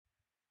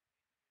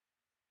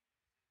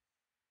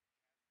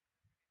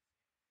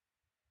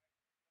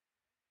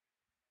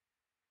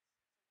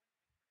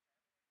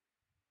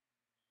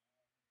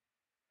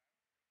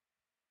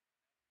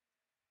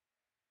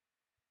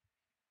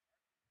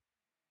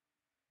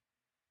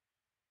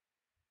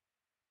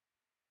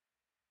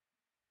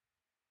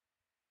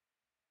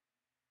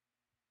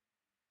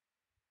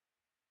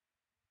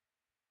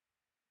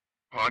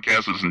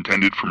Podcast is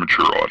intended for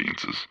mature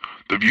audiences.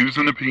 The views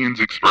and opinions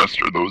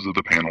expressed are those of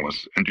the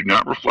panelists and do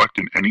not reflect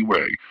in any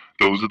way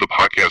those of the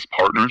podcast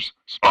partners,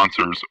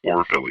 sponsors,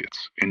 or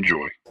affiliates.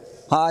 Enjoy.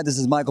 Hi, this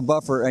is Michael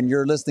Buffer, and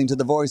you're listening to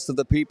the Voice of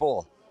the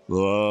People.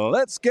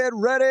 Let's get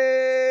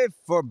ready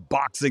for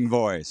Boxing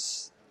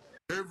Voice.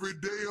 Every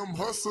day I'm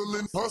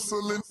hustling,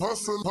 hustling,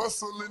 hustling,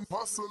 hustling,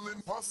 hustling,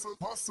 hustling,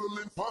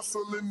 hustling,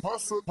 hustling,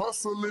 hustling,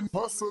 hustling,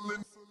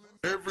 hustling.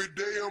 Every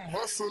day I'm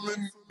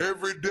hustling,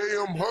 every day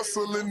I'm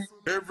hustling,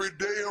 every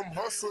day I'm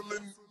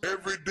hustling,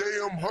 every day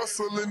I'm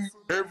hustling,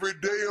 every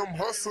day I'm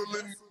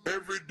hustling,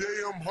 every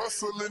day I'm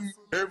hustling,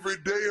 every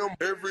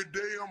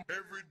day I'm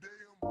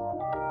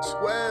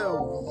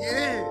 12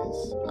 years.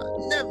 I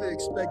never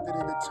expected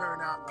it to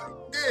turn out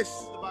like this.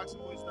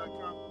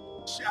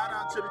 TheBoxingVoice.com. Shout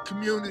out to the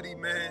community,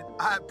 man.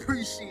 I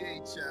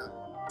appreciate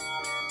y'all.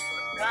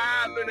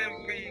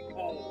 Happening,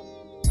 people.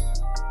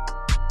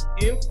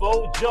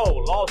 Info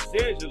Joe, Los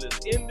Angeles,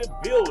 in the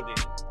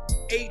building.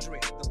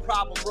 Adrian, the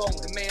problem wrong,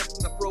 the man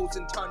from the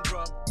frozen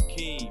tundra.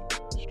 Keem,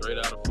 straight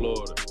out of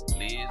Florida.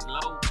 Liz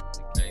Lowe,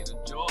 Decatur,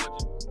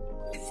 Georgia.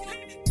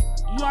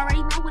 You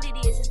already know what it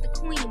is. It's the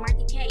Queen,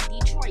 Martha K,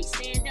 Detroit.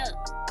 Stand up.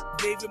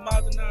 David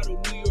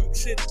Maldonado, New York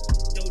City.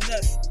 Yo,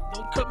 Nuss,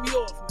 don't cut me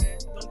off, man.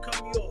 Don't cut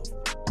me off.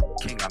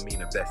 King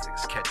Amin of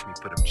Essex, catch me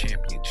for them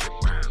championship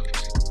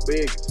rounds.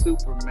 Big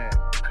Superman,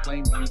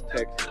 Plainview,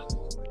 Texas.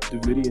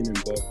 Davidian in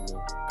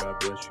Buffalo. God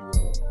bless you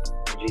all.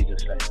 In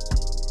Jesus' name.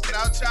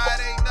 Without Chai,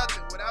 it ain't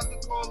nothing. Without the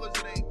callers,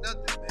 it ain't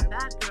nothing, man.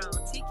 Bad Girl,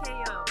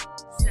 TKO,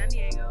 San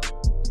Diego,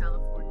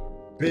 California.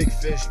 Big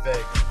Fish,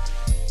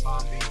 Vegas,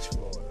 Palm Beach,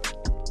 Florida.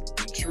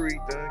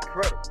 Detroit, the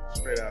Incredible,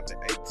 straight out the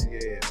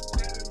ATL.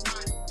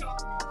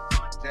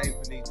 James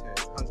Benitez,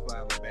 Huntsville,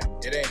 Alabama.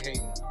 It ain't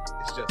hating,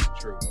 it's just the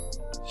truth.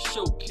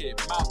 Show Kid,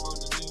 Mount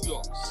Vernon, New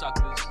York,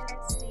 suckers.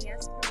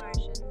 SDS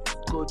Promotions.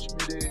 Coach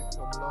Midday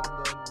from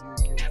London,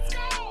 UK. Let's go!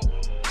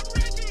 I'm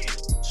ready!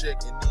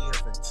 Checking in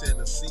from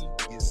Tennessee.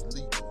 It's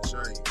legal,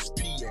 James.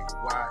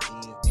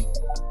 P-A-Y-N-E.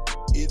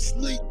 It's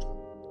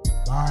legal.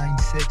 Line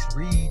 6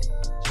 Reed,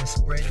 just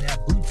spreading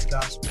that boots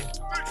gospel.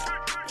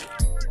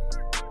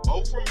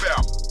 Mo from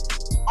Bama,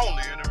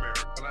 only in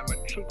America. But I'm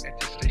a true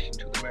attestation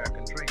to the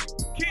American dream.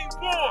 King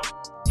Born,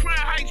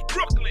 Crown Heights,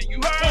 Brooklyn. You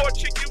heard? 4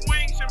 chicken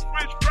wings and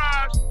french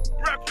fries,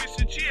 breakfast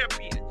and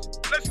champions.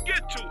 Let's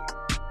get to it.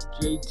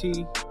 JT,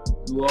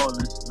 New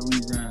Orleans,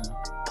 Louisiana.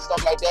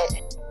 Stuff like that.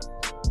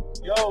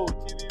 Yo,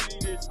 TVV,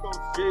 this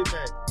Coach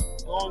J-Mac.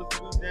 New Orleans,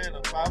 Louisiana,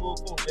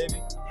 504, baby.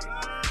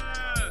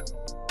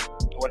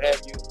 What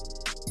have you?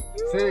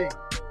 C.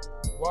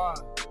 Y.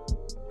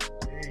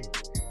 E.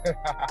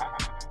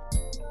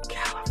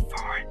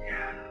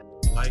 California.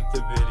 Like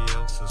the video,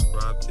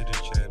 subscribe to the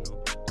channel,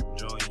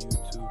 join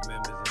YouTube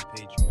members and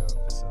Patreon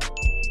for some.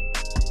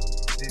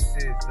 This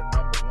is the #1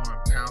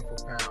 pound for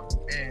pound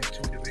and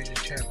 2 division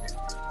champion,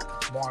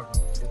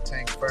 Marvin the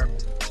Tank Furman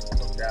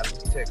from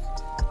Dallas, Texas.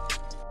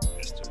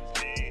 Mr.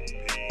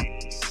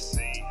 BBC,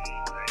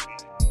 baby.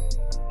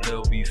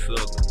 LB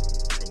Southern,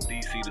 from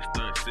DC to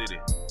Stunt City,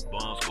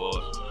 Bomb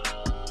Squad.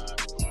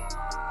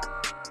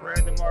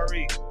 Brandon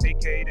Maurice,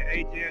 a.k.a. the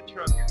AJ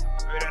Trucking,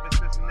 straight out of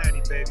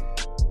Cincinnati, baby.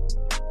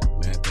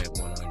 Madbat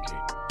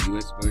 100,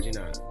 U.S. Virgin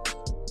Islands.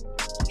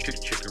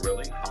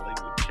 Chickarelli,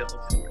 Hollywood,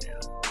 California.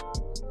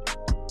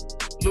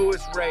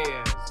 Luis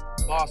Reyes,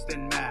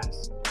 Boston,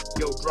 Mass.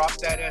 Yo, drop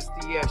that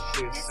SDS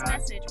shit, This son.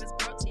 message was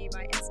brought to you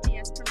by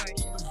SDS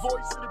Promotions. The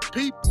voice of the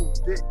people.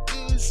 There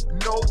is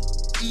no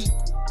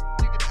equal.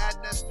 You can add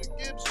Nestor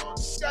Gibbs on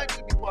Skype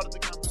to be part of the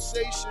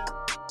conversation.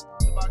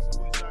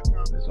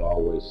 TheBoxingVoice.com. As I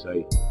always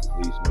say,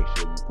 please make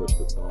sure you push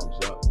the thumbs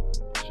up.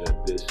 Share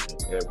this in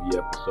every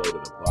episode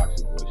of the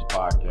Boxing Voice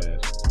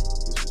podcast.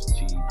 This is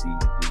TBV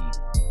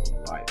for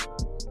life.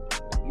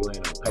 If you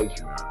ain't on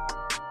Patreon,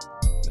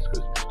 that's because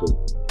you're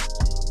stupid.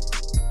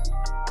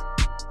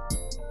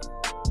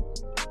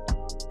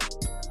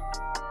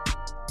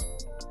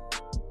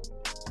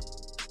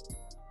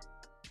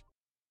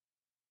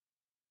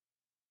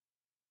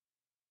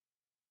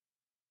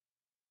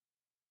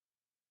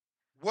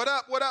 What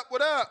up, what up,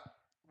 what up?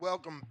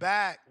 Welcome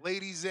back,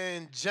 ladies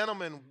and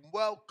gentlemen.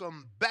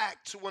 Welcome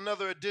back to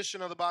another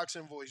edition of the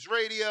Boxing Voice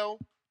Radio.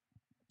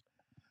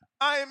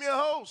 I am your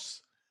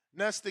host,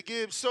 Nestor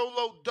Gibbs,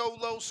 Solo,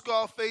 Dolo,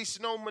 Scarface,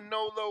 No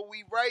Manolo.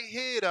 We right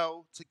here,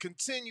 though, to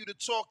continue to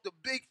talk the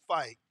big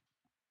fight.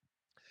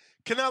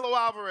 Canelo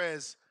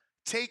Alvarez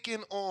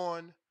taking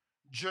on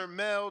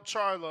Jermell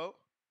Charlo,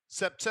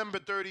 September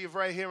 30th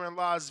right here in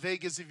Las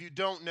Vegas. If you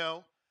don't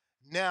know,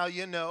 now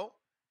you know.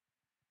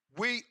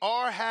 We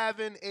are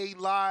having a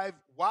live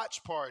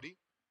watch party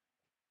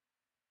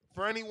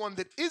for anyone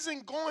that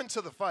isn't going to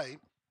the fight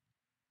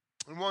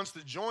and wants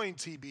to join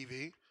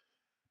TBV.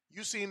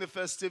 You seen the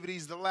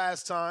festivities the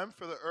last time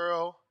for the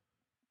Earl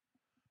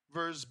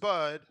versus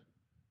Bud.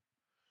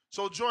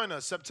 So join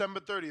us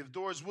September 30th.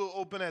 Doors will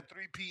open at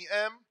 3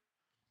 p.m.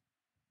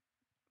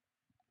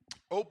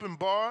 Open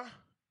bar,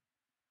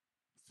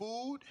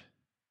 food,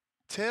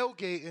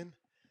 tailgating,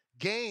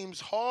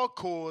 games,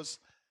 hardcores,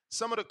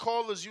 some of the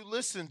callers you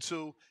listen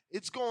to,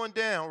 it's going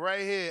down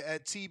right here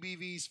at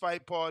TBV's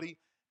Fight Party.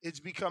 It's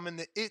becoming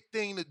the it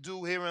thing to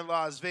do here in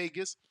Las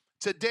Vegas.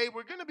 Today,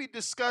 we're going to be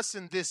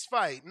discussing this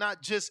fight,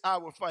 not just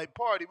our fight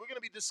party. We're going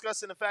to be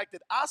discussing the fact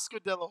that Oscar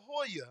De La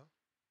Hoya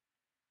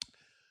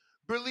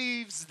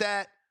believes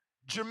that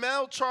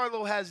Jermell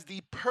Charlo has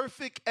the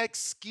perfect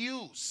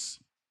excuse,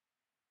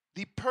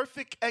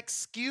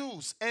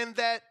 and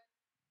that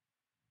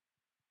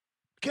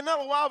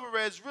Canelo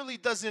Alvarez really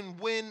doesn't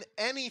win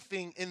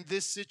anything in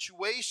this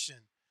situation.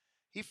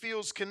 He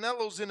feels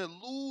Canelo's in a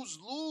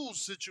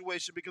lose-lose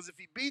situation because if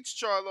he beats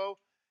Charlo,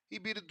 he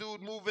beat a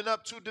dude moving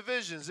up 2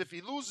 divisions. If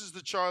he loses to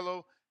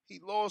Charlo, he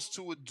lost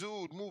to a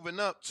dude moving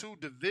up 2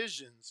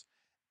 divisions.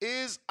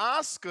 Is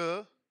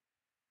Oscar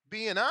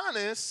being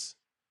honest,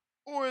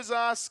 or is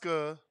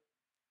Oscar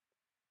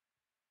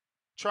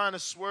trying to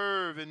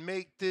swerve and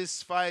make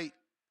this fight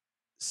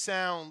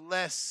sound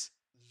less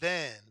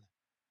than?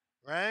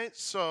 Right?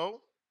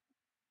 So,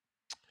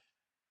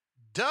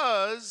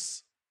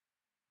 does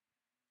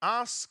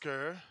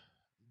Oscar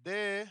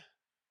De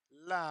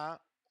La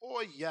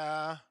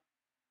Hoya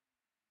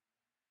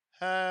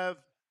have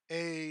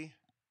a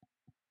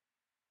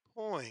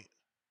point?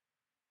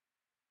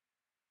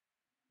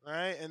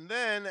 Right? And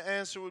then the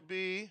answer would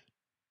be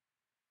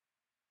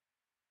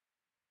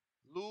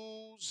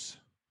lose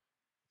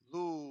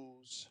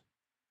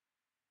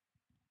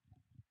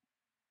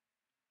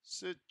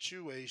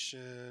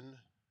situation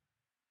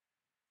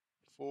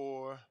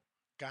for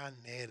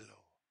Canelo.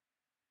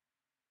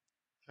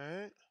 All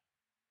right?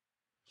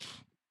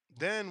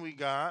 Then we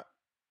got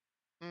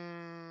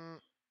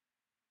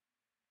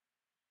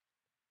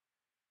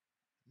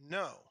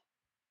no.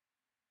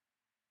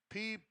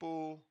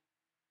 People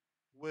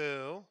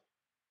will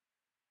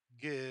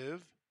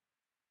give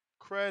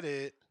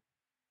credit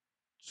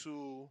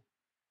to,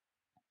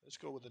 let's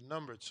go with the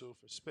number 2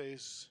 for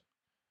space.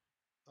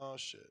 Oh,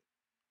 shit.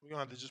 We're going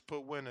to have to just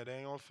put winner. They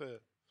ain't going to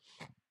fit.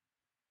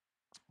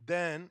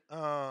 Then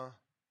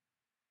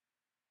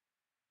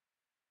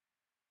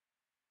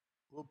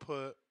we'll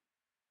put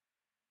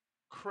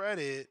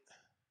credit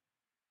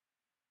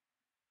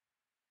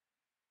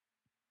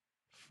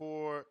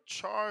for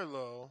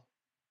Charlo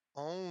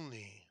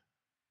only.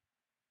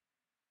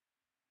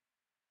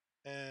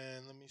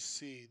 And let me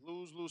see.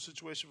 Lose-lose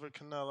situation for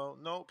Canelo.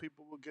 No,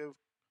 people will give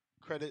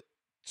credit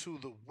to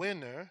the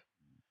winner.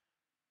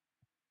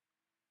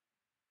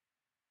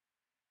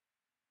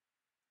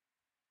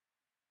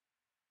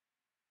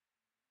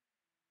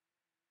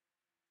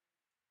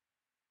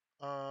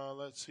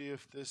 Let's see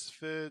if this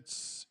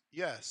fits.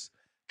 Yes.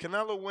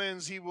 Canelo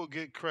wins, he will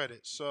get credit.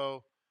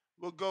 So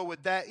we'll go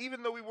with that.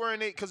 Even though we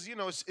weren't because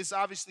it's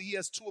obviously he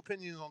has 2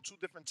 opinions on 2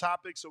 different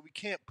topics, so we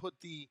can't put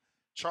the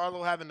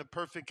Charlo having the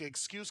perfect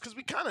excuse because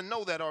we kind of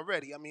know that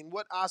already. I mean,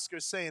 what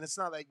Oscar's saying, it's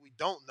not like we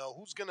don't know.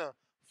 Who's gonna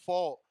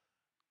fault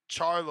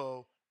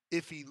Charlo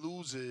if he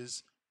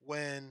loses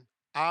when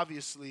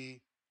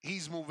obviously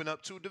he's moving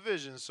up 2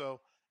 divisions? So,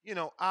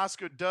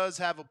 Oscar does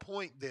have a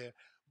point there.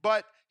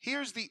 But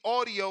here's the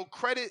audio.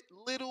 Credit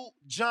Little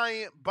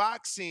Giant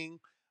Boxing,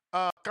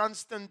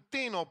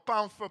 Constantino,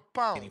 pound for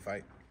pound.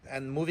 Fight.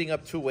 And moving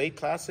up 2 weight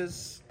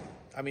classes,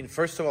 I mean,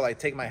 first of all, I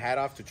take my hat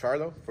off to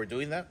Charlo for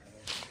doing that.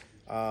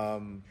 I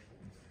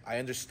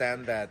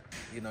understand that,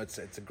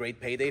 it's a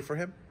great payday for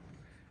him.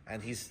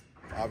 And he's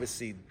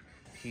obviously,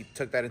 he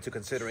took that into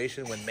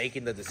consideration when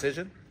making the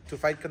decision to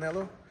fight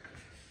Canelo.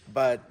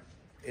 But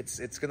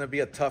it's going to be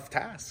a tough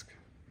task.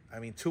 I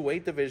mean, 2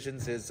 weight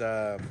divisions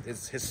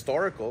is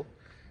historical.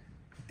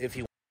 If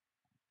he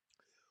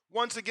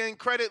once again,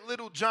 credit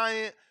Little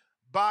Giant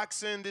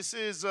Boxing. This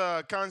is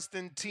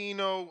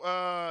Constantino,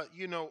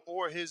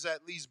 or his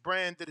at least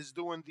brand that is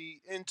doing the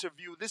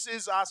interview. This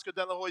is Oscar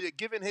De La Hoya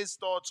giving his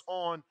thoughts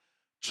on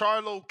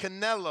Charlo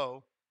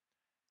Canelo,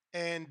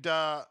 and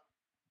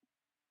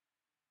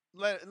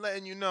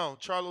letting you know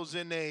Charlo's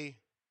in a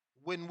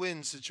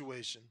win-win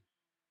situation.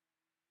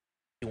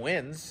 He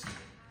wins,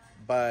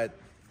 but.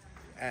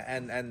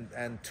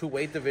 And 2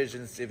 weight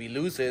divisions, if he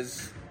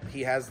loses,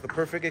 he has the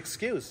perfect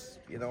excuse.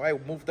 I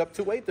moved up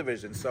 2 weight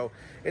divisions. So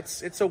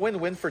it's a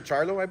win-win for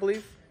Charlo, I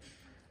believe.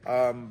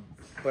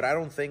 But I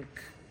don't think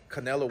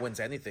Canelo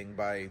wins anything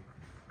by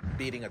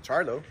beating a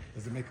Charlo.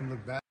 Does it make him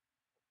look bad?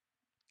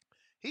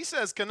 He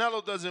says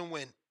Canelo doesn't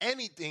win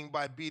anything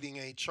by beating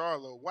a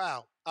Charlo.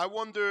 Wow. I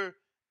wonder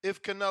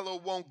if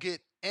Canelo won't get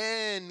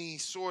any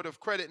sort of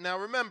credit. Now,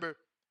 remember,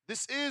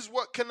 this is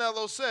what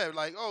Canelo said.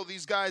 Like, oh,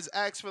 these guys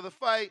asked for the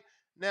fight.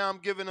 Now I'm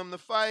giving them the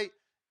fight,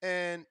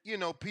 and,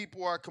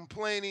 people are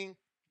complaining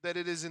that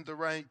it isn't the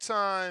right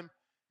time,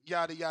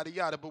 yada, yada,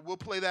 yada. But we'll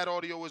play that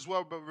audio as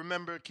well. But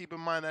remember, keep in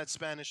mind that's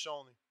Spanish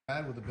only.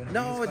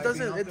 No, it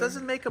doesn't. It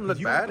doesn't make him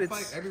look bad.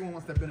 Everyone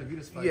wants that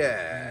Benavidez fight.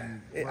 Yeah,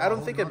 I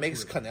don't think it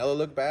makes Canelo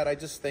look bad. I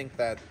just think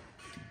that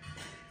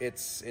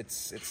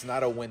it's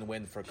not a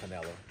win-win for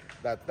Canelo.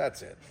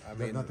 That's it. I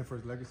mean, nothing for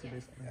his legacy,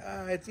 basically.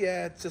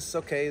 It's just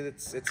okay.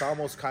 It's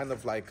almost kind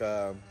of like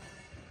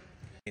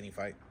any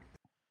fight.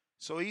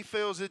 So he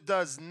feels it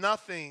does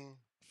nothing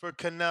for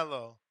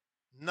Canelo.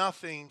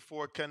 nothing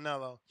for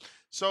Canelo.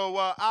 So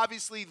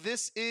obviously,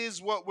 this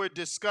is what we're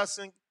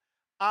discussing.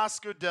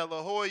 Oscar De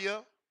La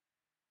Hoya,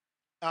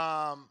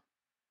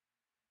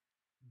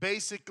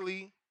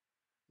 basically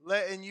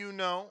letting you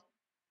know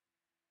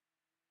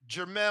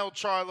Jermell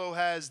Charlo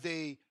has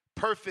the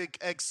perfect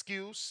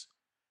excuse.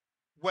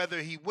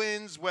 Whether he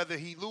wins, whether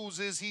he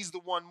loses, he's the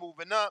one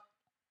moving up.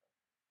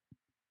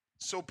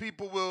 So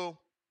people will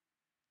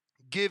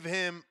give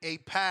him a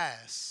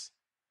pass.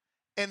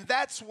 And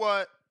that's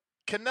what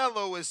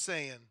Canelo is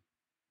saying.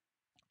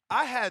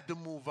 I had to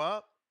move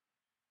up.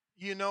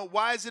 You know,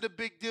 why is it a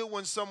big deal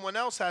when someone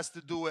else has to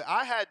do it?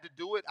 I had to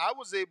do it. I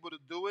was able to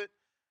do it.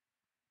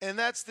 And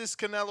that's this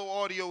Canelo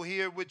audio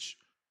here, which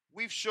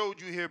we've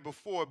showed you here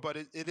before, but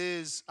it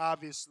is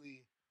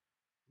obviously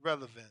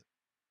relevant.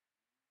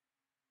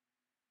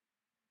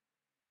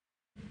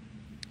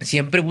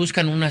 Siempre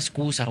buscan una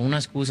excusa, una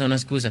excusa, una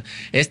excusa.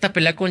 Esta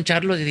pelea con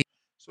Charlo.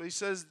 So he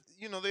says,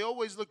 you know, they're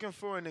always looking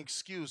for an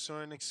excuse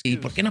or an excuse.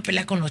 ¿Y por qué no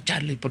pelea con los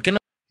Charlo? ¿Y por qué no?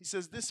 He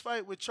says, this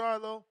fight with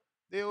Charlo,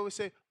 they always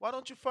say, why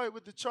don't you fight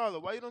with the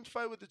Charlo? Why don't you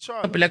fight with the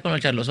Charlo? No pelea con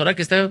los Charlos. Ahora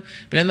que está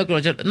peleando con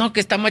los Charlos. No,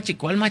 que está más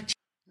chico, al más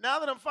Now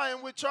that I'm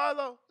fighting with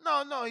Charlo,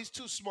 no, he's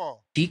too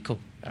small. chico.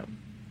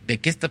 ¿De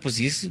qué está? Pues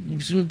sí, es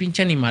un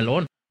pinche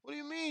animalón. What do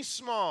you mean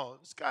small?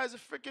 This guy's a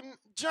freaking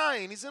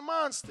giant. He's a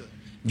monster.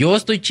 Yo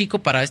estoy chico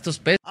para estos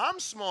pesos. I'm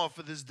small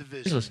for this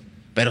division.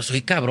 Pero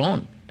soy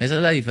cabrón. Esa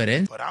es la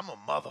diferencia. But I'm a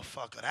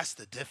motherfucker. That's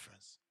the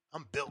difference.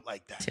 I'm built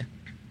like that.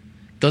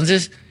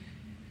 Entonces,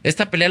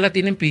 esta pelea la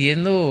tienen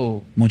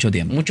pidiendo mucho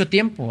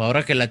tiempo.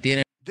 Ahora que la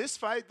tienen. This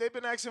fight, they've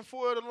been asking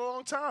for it a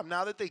long time.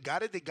 Now that they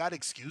got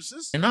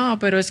excuses. No,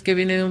 pero es que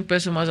viene de un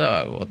peso más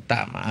abajo.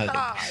 Ta madre.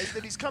 It's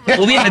that he's coming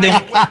from a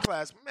weight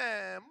class.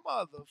 Man,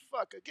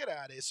 motherfucker, get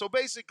out of here. So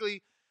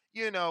basically,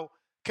 you know,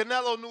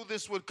 Canelo knew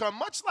this would come.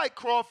 Much like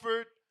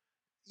Crawford,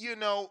 you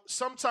know,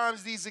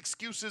 sometimes these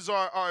excuses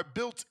are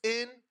built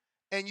in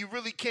and you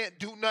really can't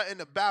do nothing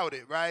about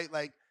it, right?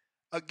 Like,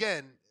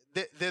 again,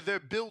 they're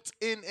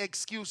built-in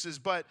excuses.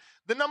 But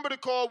the number to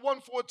call,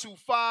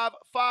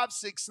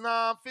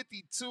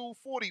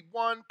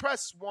 1-425-569-5241.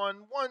 Press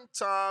 1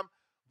 time.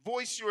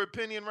 Voice your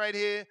opinion right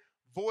here.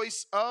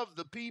 Voice of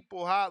the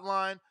People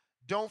hotline.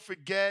 Don't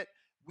forget,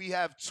 we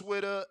have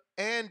Twitter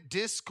and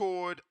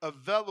Discord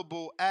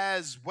available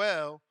as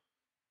well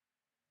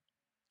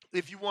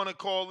if you want to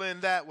call in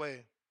that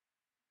way.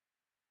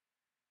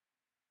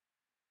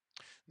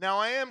 Now,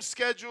 I am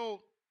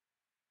scheduled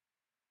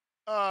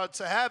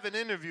to have an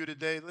interview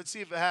today. Let's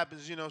see if it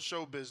happens, you know,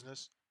 show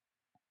business.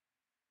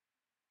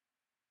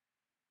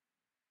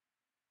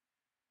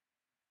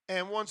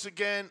 And once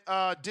again,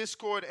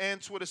 Discord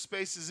and Twitter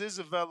Spaces is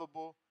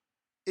available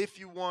if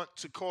you want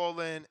to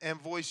call in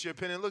and voice your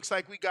opinion. It looks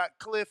like we got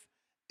Cliff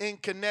in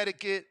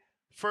Connecticut,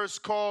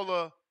 first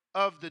caller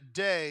of the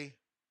day.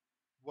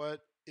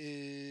 What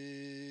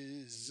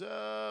is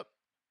up?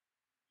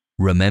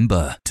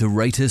 Remember to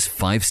rate us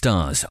 5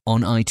 stars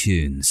on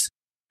iTunes.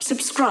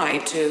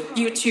 Subscribe to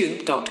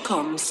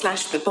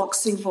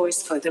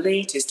youtube.com/theboxingvoice for the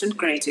latest and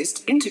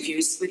greatest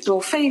interviews with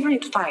your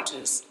favorite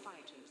fighters.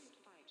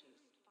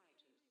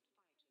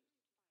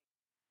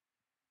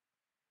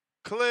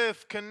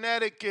 Cliff,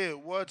 Connecticut,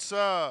 what's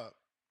up?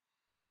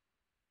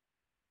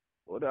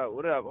 What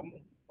up? I'm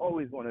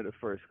always one of the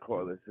first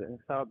callers, so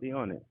I'll be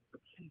on it.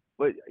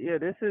 But yeah,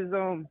 this is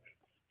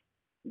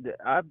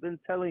I've been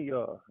telling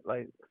y'all,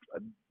 like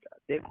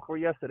day before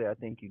yesterday, I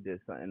think you did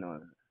something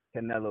on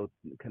Canelo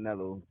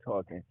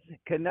talking.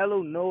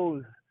 Canelo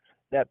knows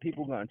that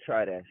people gonna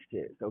try that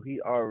shit, so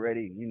he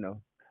already, you know,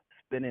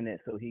 spinning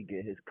it so he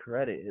get his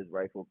credit, his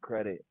rightful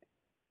credit.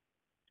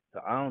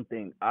 So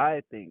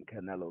I think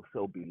Canelo's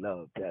so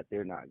beloved that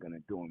they're not gonna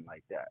do him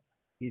like that.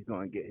 He's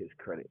gonna get his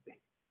credit.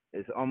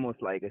 It's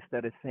almost like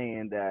instead of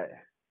saying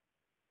that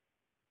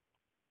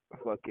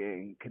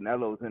fucking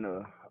Canelo's in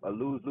a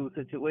lose-lose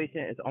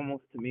situation, it's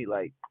almost to me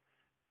like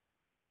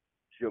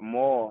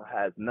Jamal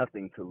has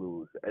nothing to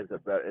lose, is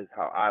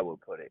how I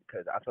would put it,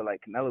 because I feel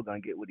like Canelo's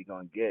gonna get what he's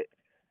gonna get,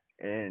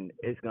 and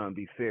it's gonna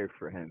be fair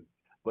for him.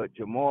 But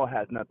Jamal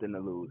has nothing to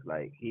lose.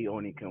 Like, he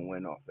only can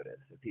win off of this.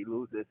 If he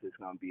loses, it's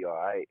gonna be all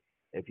right.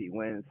 If he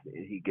wins,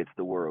 he gets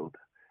the world.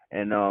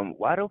 And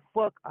why the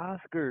fuck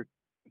Oscar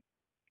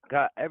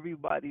got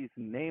everybody's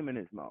name in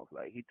his mouth?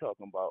 Like, he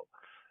talking about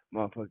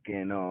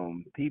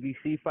motherfucking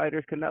PBC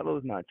fighters.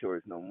 Canelo's not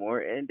yours no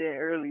more. And then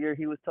earlier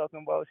he was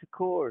talking about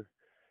Shakur.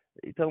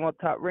 He talking about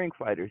top rank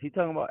fighters. He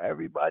talking about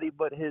everybody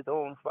but his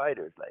own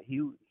fighters. Like he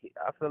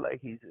I feel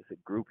like he's just a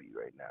groupie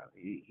right now.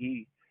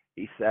 He's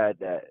sad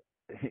that,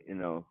 you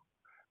know,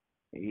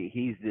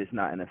 he's just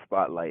not in the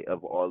spotlight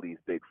of all these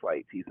big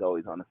fights. He's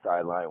always on the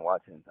sideline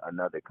watching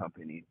another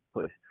company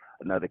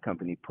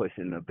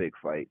pushing a big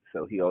fight.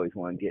 So he always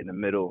want to get in the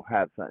middle,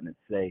 have something to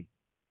say.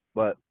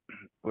 But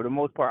for the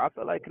most part, I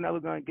feel like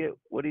Canelo's gonna get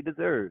what he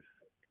deserves,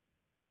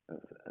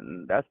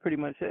 and that's pretty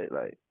much it.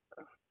 Like,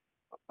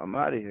 I'm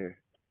out of here.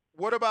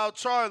 What about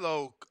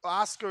Charlo?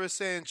 Oscar is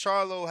saying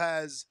Charlo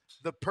has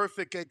the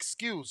perfect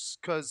excuse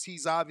because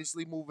he's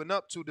obviously moving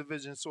up 2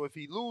 divisions. So if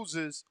he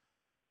loses,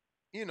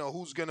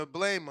 who's gonna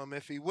blame him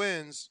if he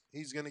wins?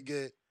 He's gonna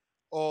get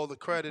all the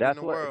credit in That's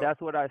the what world.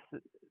 that's what I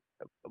s-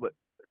 but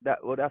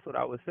that's what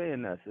I was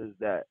saying. This is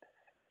that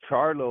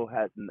Charlo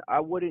has. I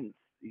wouldn't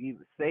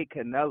even say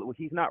Canelo.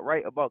 He's not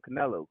right about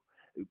Canelo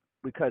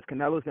because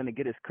Canelo's going to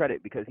get his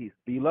credit because he's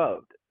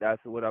beloved.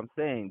 That's what I'm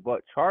saying.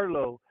 But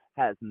Charlo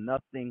has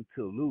nothing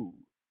to lose.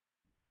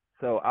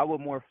 So I would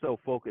more so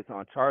focus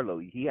on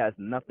Charlo. He has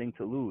nothing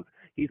to lose.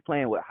 He's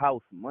playing with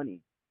house money.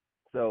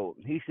 So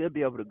he should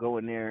be able to go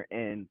in there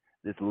and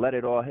just let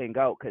it all hang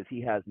out because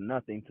he has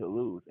nothing to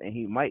lose, and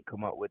he might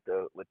come up with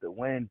the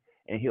win,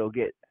 and he'll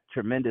get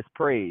tremendous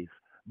praise.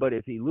 But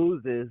if he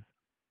loses,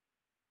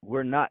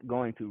 we're not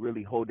going to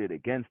really hold it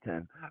against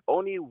him.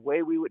 Only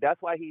way we would. That's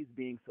why he's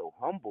being so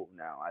humble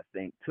now. I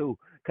think too,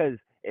 because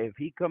if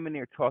he come in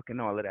there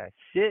talking all of that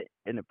shit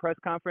in the press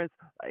conference,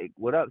 like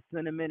 "What up,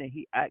 Cinnamon," and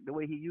he act the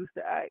way he used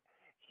to act,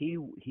 he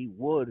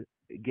would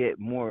get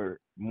more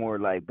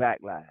like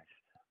backlash.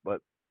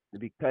 But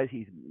because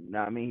he's,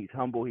 I mean, he's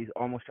humble. He's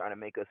almost trying to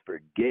make us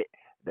forget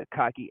the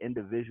cocky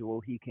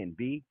individual he can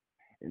be.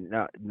 And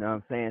know what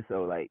I'm saying?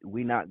 So like,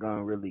 we not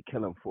gonna really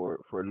kill him for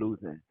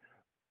losing.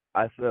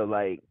 I feel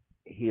like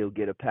he'll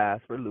get a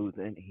pass for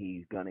losing.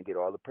 He's gonna get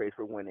all the praise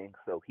for winning,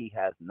 so he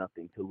has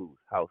nothing to lose.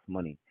 House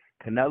money.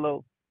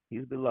 Canelo,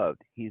 he's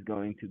beloved. He's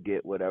going to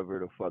get whatever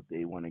the fuck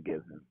they want to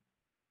give him,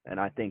 and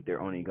I think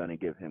they're only gonna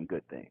give him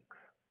good things.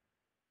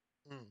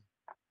 Mm.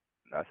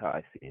 That's how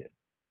I see it.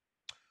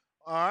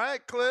 All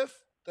right,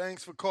 Cliff.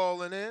 Thanks for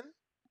calling in.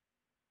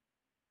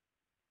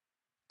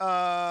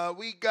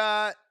 We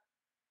got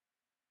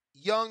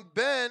Young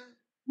Ben.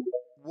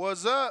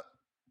 What's up?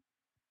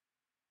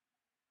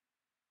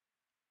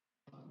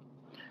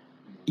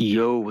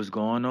 Yo, what's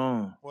going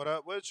on? What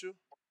up with you?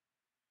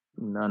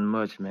 Nothing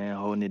much, man.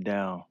 Holding it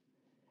down.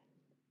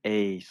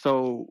 Hey,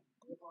 so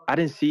I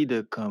didn't see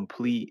the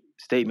complete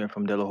statement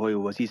from De La Hoya.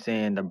 Was he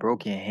saying the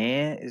broken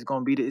hand is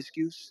gonna be the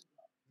excuse?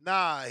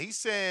 Nah, he's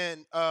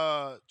saying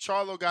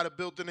Charlo got a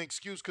built-in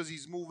excuse because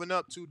he's moving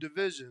up 2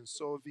 divisions.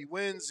 So if he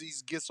wins, he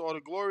gets all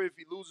the glory. If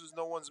he loses,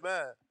 no one's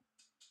mad.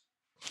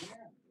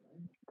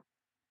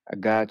 I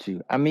got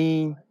you. I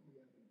mean,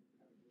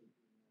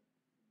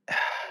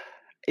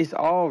 it's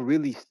all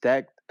really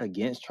stacked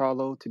against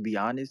Charlo, to be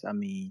honest. I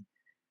mean,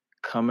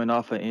 coming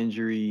off an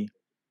injury,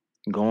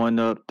 going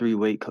up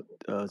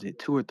is it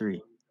 2 or 3?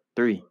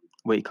 3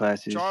 weight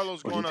classes.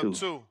 Charlo's Was going it up 2?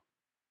 2.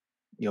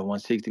 Yeah,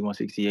 160,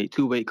 168,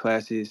 2 weight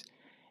classes.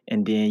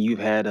 And then you've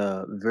had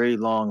a very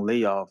long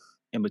layoff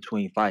in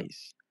between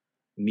fights.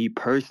 Me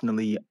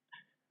personally,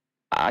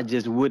 I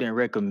just wouldn't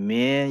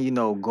recommend,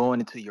 going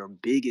into your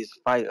biggest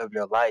fight of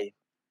your life,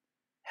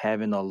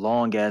 having a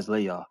long ass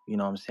layoff. You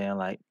know what I'm saying?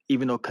 Like,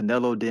 even though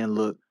Canelo didn't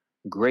look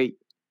great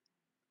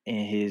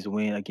in his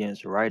win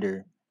against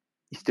Ryder,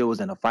 he still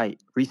was in a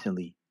fight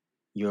recently.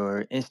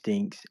 Your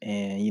instincts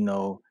and,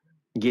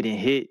 getting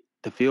hit,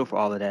 the feel for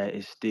all of that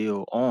is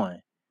still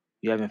on.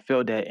 You haven't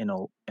felt that in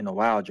a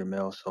while,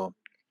 Jamel. So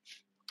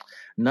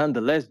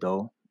nonetheless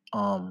though,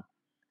 I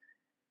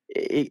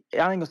ain't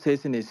gonna say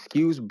it's an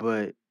excuse,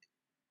 but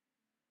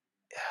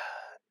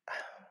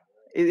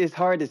it's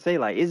hard to say.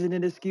 Like, is it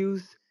an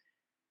excuse?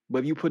 But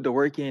if you put the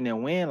work in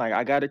and win, like,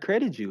 I gotta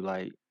credit you.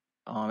 Like,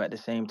 at the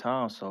same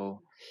time,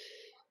 so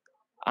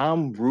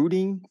I'm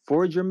rooting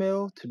for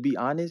Jamel. To be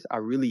honest, I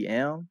really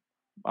am.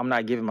 I'm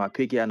not giving my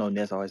pick yet. I know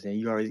Ness always saying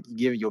you already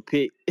giving your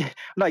pick. I'm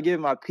not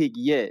giving my pick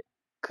yet,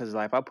 cause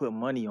like if I put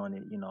money on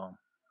it,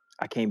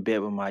 I can't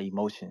bet with my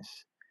emotions.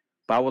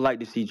 But I would like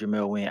to see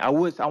Jamel win. I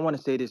want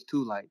to say this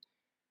too. Like,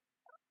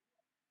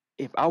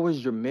 if I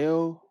was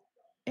Jamel,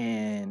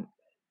 and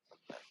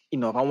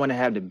if I want to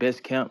have the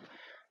best camp,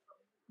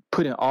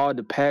 putting all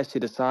the past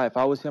shit aside, if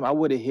I was him, I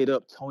would have hit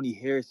up Tony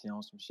Harrison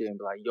on some shit and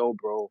be like, yo,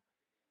 bro,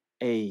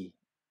 hey,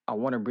 I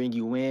want to bring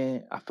you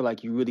in. I feel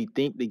like you really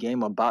think the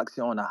game of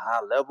boxing on a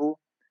high level.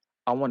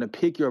 I want to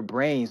pick your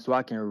brain so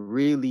I can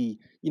really,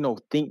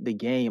 think the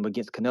game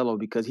against Canelo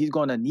because he's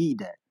going to need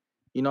that.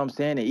 You know what I'm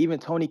saying? And even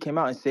Tony came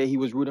out and said he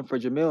was rooting for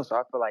Jamil. So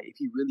I feel like if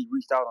he really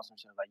reached out on some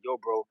shit, like, yo,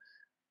 bro,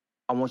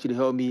 I want you to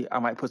help me. I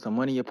might put some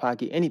money in your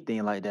pocket,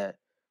 anything like that.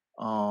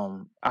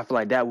 I feel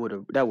like that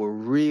would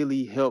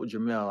really help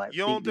Jamel like You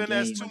don't think the think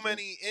that's game too again.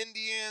 many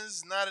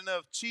Indians, not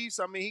enough Chiefs?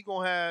 I mean, he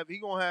gonna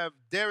have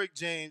Derrick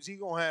James, he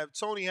gonna have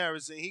Tony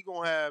Harrison, he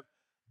gonna have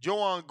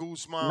Joan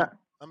Guzman. Not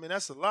I mean,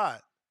 that's a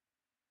lot.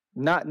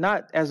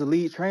 not as a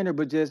lead trainer,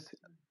 but just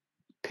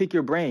pick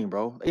your brain,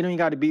 bro. It ain't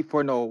got to be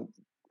for no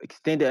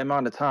extended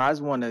amount of time. I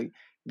just want to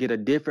get a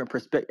different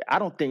perspective. I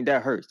don't think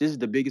that hurts. This is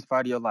the biggest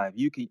fight of your life.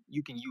 You can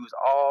use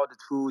all the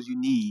tools you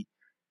need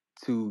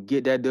to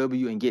get that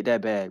W and get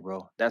that bag,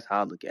 bro. That's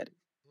how I look at it.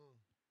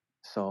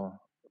 So,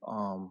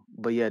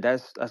 but yeah,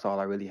 that's all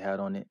I really had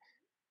on it.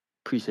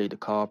 Appreciate the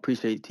call.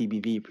 Appreciate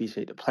TBV.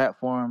 Appreciate the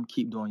platform.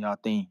 Keep doing y'all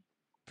thing.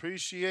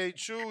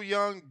 Appreciate you,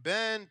 young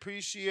Ben.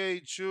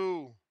 Appreciate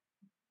you.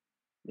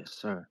 Yes,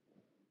 sir.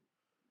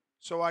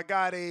 So I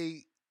got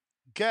a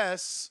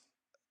guest.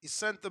 You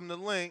sent them the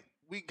link.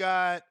 We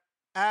got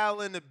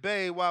Al in the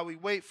Bay while we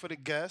wait for the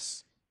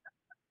guest.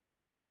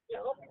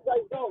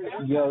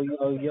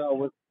 Yo,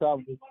 what's up?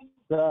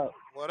 What's up?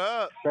 What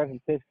up? Straight from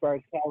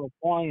Pittsburgh,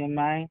 California,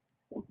 man.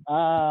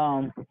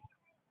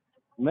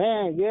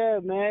 Man, yeah,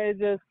 man. It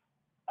just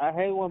I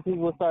hate when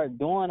people start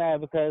doing that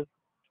because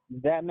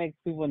that makes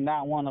people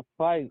not want to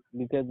fight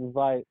because it's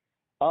like,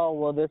 oh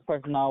well, this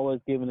person always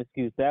giving an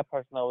excuse, that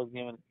person always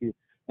giving an excuse,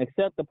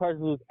 except the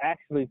person who's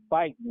actually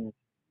fighting,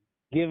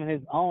 giving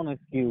his own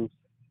excuse.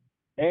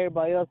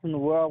 Everybody else in the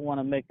world want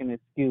to make an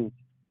excuse.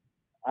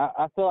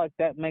 I feel like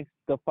that makes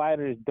the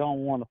fighters don't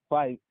want to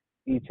fight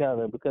each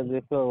other because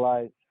they feel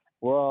like,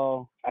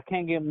 well, I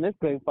can't give them this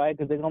great fight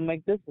because they're going to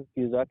make this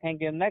excuse. Or I can't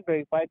give them that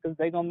great fight because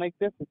they're going to make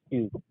this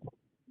excuse.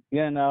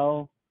 You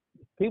know,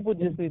 people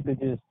just need to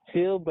just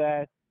chill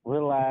back,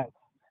 relax,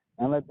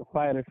 and let the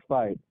fighters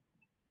fight.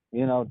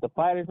 You know, if the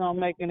fighters don't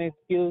make an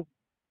excuse,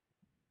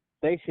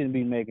 they shouldn't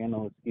be making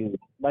no excuse.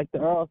 Like the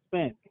Earl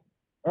Spence.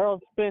 Earl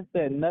Spence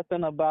said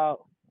nothing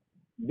about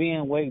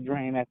being weight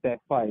drained at that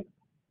fight.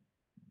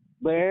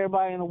 But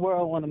everybody in the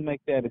world want to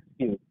make that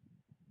excuse.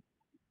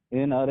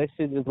 You know, they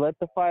should just let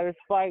the fighters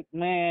fight,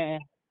 man,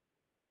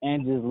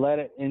 and just let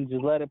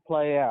it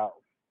play out.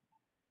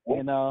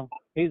 You know,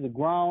 he's a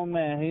grown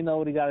man. He know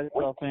what he got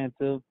himself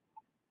into.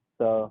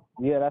 So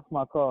yeah, that's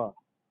my call.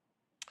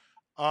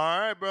 All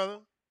right, brother.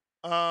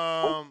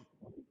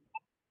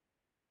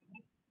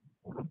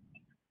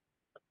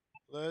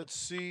 Let's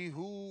see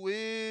who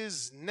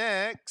is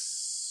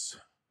next.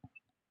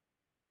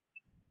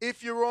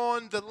 If you're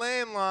on the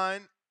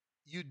landline,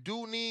 you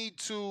do need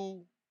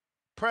to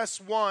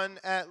press 1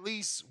 at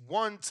least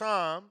one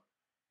time.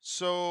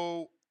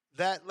 So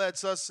that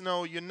lets us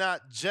know you're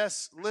not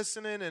just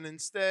listening and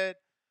instead,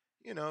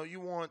 you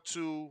want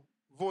to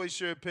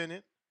voice your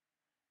opinion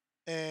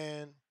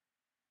and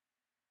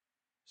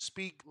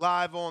speak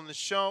live on the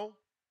show.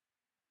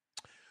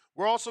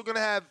 We're also going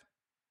to have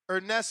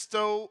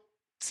Ernesto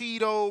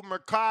Tito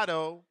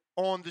Mercado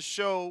on the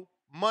show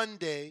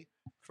Monday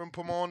from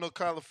Pomona,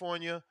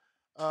 California.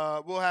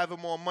 We'll have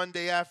him on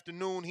Monday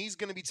afternoon. He's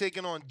going to be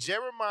taking on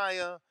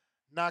Jeremiah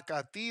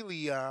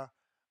Nakatilia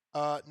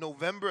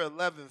November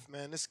 11th,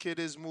 man. This kid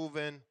is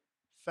moving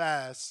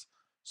fast.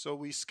 So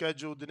we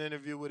scheduled an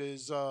interview with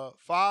his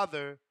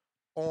father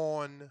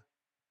on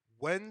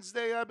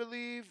Wednesday, I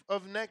believe,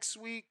 of next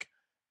week.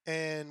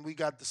 And we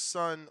got the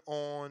son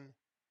on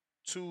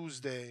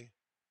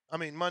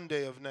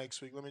Monday of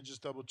next week. Let me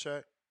just double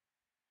check.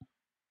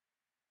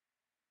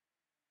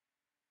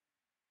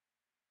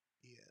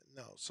 Yeah,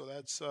 no. So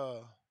that's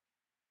what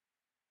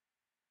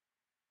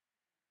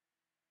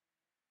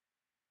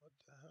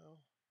the hell?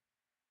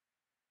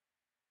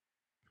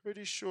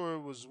 Pretty sure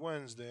it was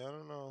Wednesday. I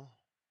don't know.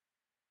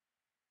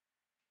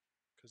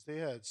 Cuz they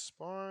had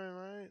sparring,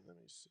 right? Let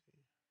me see.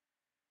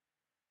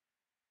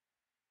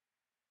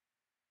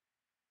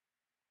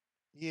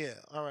 Yeah,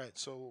 all right.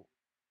 So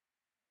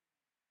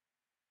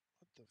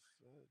what the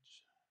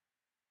fudge?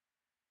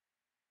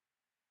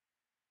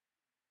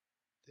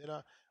 Did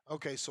I?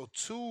 Okay, so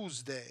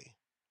Tuesday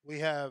we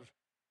have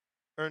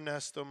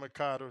Ernesto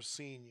Mercado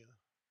Sr.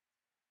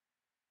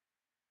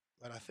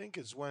 But I think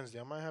it's Wednesday.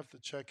 I might have to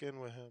check in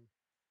with him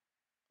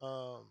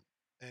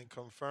and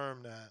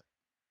confirm that.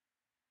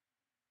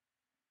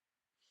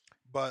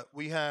 But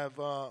we have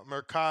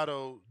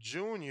Mercado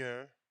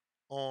Jr.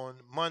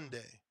 on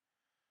Monday.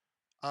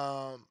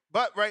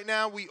 But right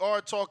now we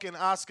are talking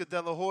Oscar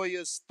De La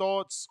Hoya's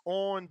thoughts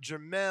on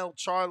Jermell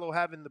Charlo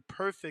having the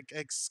perfect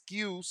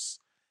excuse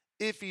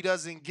if he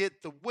doesn't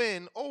get the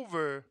win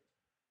over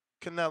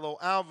Canelo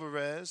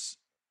Alvarez.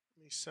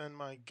 Let me send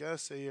my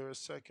guest here a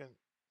second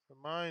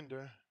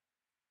reminder.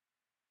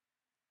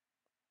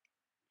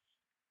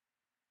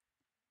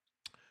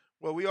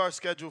 Well, we are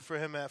scheduled for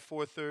him at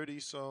 4:30,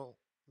 so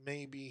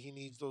maybe he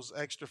needs those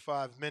extra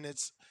 5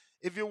 minutes.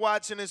 If you're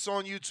watching this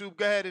on YouTube,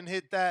 go ahead and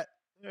hit that.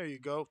 There you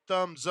go.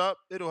 Thumbs up.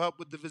 It'll help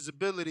with the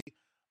visibility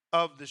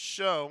of the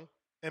show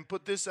and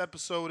put this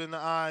episode in the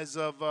eyes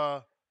of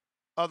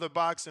other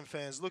boxing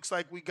fans. Looks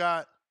like we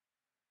got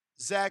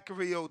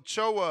Zachary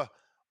Ochoa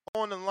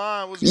on the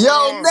line. What's going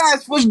on?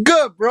 Ness, what's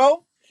good,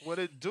 bro? What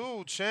it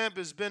do, champ?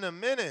 It's been a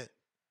minute.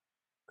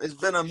 It's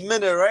been a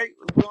minute, right?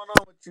 What's going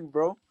on with you,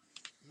 bro?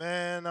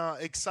 Man,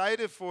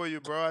 excited for you,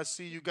 bro. I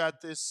see you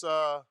got this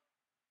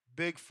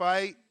big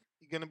fight.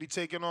 You're going to be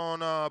taking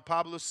on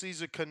Pablo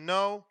Cesar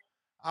Cano.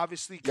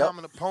 Obviously,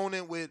 common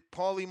opponent with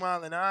Paulie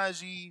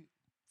Malignaggi.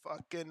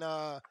 Fucking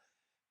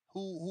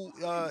who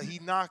he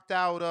knocked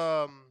out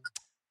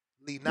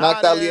Linares.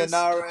 Knocked out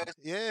Linares.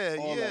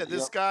 Yeah.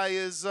 This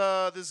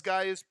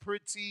guy is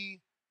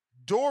pretty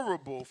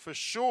durable for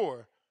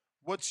sure.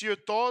 What's your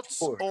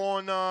thoughts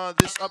on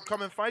this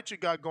upcoming fight you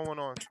got going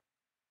on?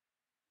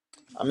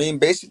 I mean,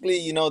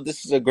 basically,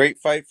 this is a great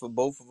fight for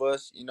both of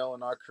us, in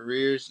our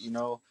careers,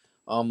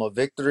 a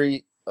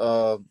victory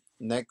a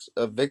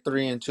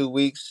victory in 2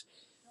 weeks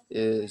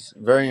is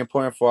very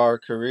important for our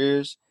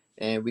careers,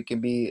 and we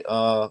can be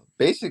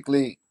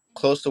basically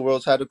close to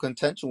world title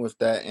contention with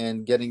that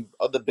and getting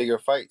other bigger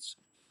fights.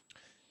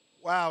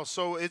 Wow,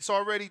 so it's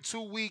already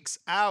 2 weeks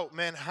out,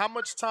 man. How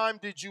much time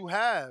did you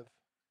have?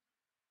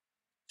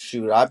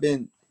 Shoot, I've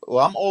been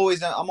Well, I'm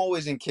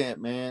always in camp,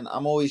 man.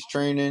 I'm always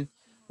training.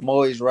 I'm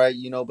always right,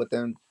 you know. But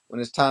then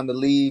when it's time to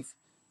leave,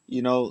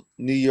 you know,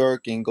 New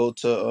York and go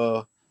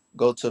to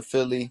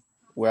Philly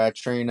where I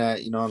train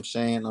at. You know what I'm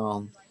saying?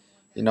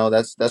 You know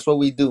that's what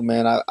we do,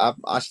 man.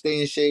 I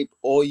stay in shape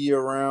all year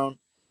round,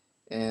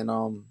 and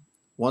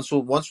once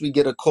we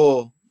get a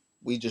call,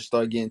 we just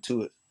start getting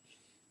to it.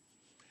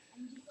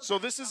 So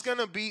this is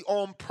gonna be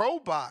on Pro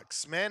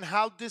Box, man.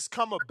 How'd this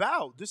come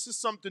about? This is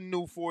something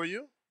new for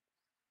you.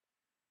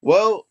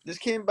 Well, this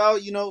came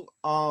about, you know,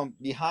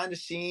 behind the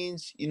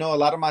scenes. You know, a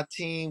lot of my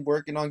team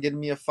working on getting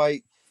me a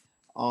fight,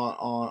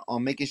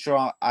 on making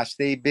sure I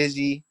stay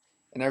busy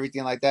and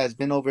everything like that. It's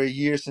been over a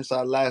year since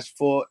I last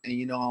fought, and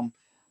you know,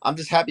 I'm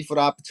just happy for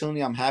the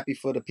opportunity. I'm happy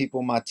for the people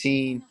on my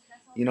team.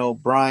 You know,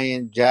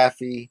 Brian,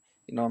 Jaffe.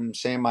 You know, I'm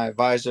saying my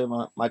advisor,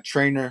 my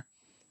trainer.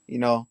 You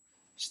know,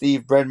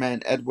 Steve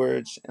Breadman,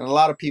 Edwards, and a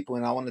lot of people.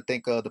 And I want to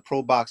thank the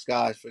Pro Box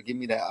guys for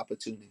giving me that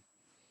opportunity.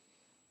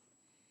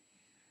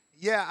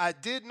 Yeah, I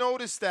did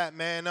notice that,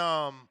 man.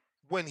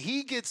 When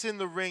he gets in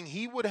the ring,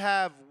 he would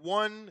have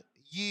 1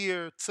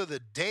 year to the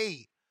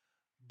date,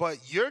 but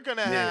you're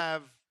gonna Yeah,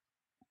 have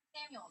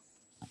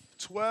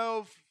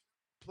 12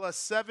 plus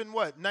 7,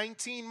 what,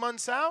 19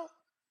 months out?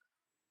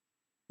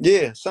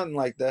 yeah, something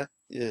like that.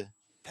 Yeah,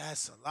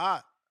 That's a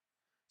lot.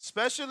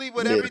 Especially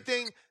with yeah,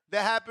 everything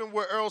that happened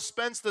with Earl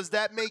Spence. Does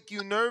that make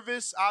you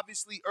nervous?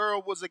 Obviously,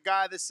 Earl was a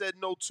guy that said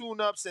no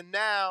tune-ups, and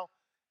now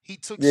he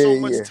took yeah, so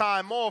much yeah.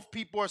 time off.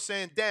 People are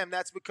saying, damn,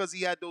 that's because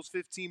he had those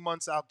 15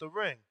 months out the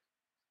ring.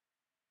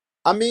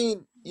 I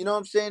mean, you know what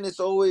I'm saying? It's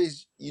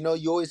always, you know,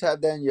 you always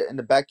have that in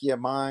the back of your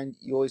mind.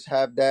 You always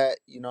have that,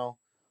 you know,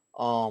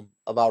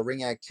 about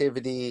ring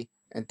activity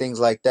and things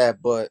like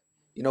that. But,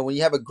 you know, when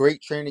you have a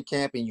great training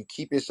camp and you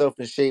keep yourself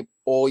in shape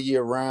all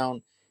year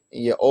round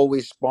and you're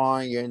always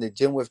sparring, you're in the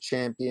gym with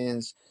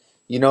champions,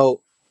 you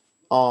know,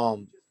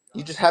 um,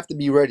 you just have to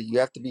be ready. You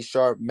have to be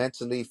sharp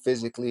mentally,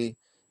 physically,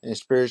 and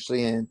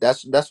spiritually. And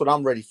that's what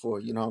I'm ready for.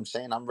 You know what I'm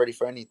saying? I'm ready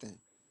for anything.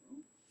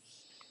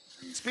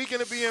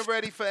 Speaking of being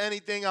ready for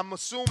anything, I'm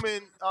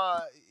assuming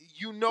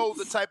you know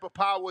the type of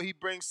power he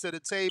brings to the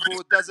table.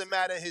 It doesn't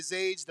matter his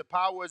age. The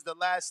power is the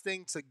last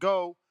thing to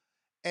go,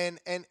 and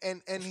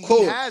Of he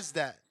course. has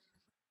that.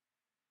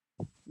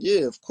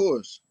 Yeah, of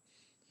course.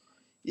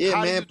 Yeah,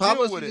 How do man. you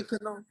Pablo deal with Cesar it?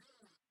 Cano.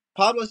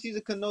 Pablo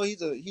Cesar Cano,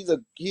 he's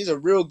a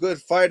real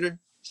good fighter,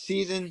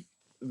 seasoned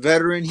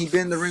veteran. He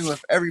been in the ring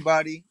with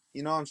everybody.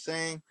 You know what I'm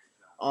saying?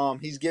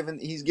 He's given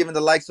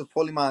the likes of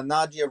Poliman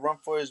Naji a run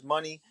for his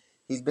money.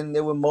 He's been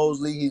there with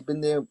Mosley. He's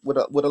been there with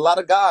a lot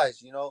of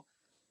guys. You know,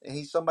 and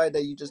he's somebody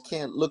that you just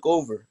can't look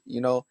over.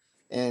 You know,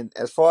 and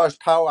as far as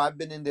power, I've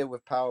been in there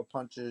with power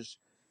punchers.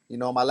 You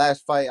know, my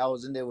last fight, I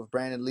was in there with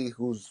Brandon Lee,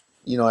 who's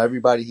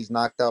everybody. He's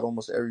knocked out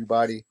almost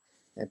everybody,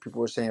 and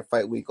people were saying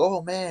fight week.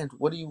 Oh man,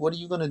 what are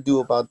you gonna do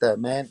about that,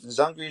 man?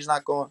 Zungri's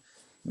not going to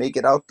make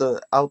it out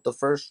the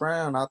first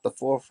round, out the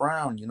fourth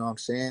round. You know what I'm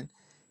saying?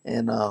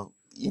 And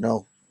you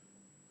know,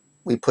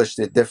 we pushed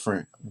it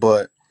different,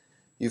 but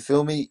you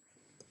feel me?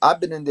 I've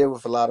been in there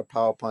with a lot of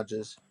power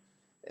punches,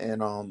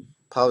 and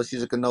Paulo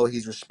Cesar can know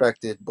he's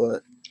respected,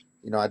 but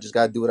I just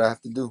gotta do what I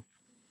have to do.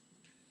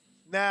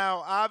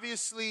 Now,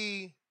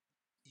 obviously,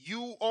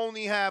 you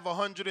only have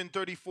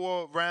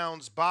 134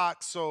 rounds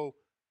boxed, so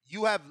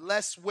you have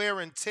less wear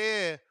and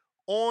tear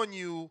on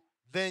you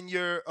than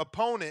your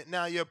opponent.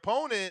 Now, your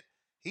opponent,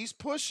 he's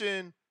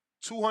pushing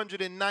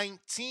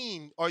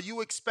 219. Are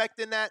you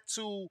expecting that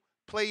to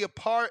play a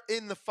part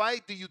in the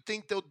fight? Do you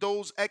think that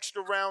those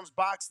extra rounds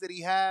boxed that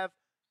he have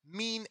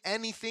mean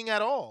anything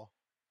at all?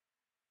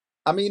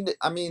 I mean,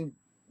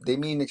 they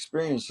mean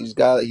experience. He's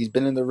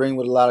been in the ring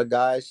with a lot of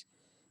guys.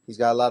 He's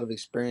got a lot of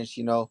experience.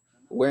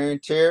 Wear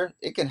and tear,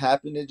 it can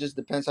happen. It just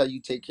depends how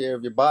you take care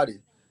of your body.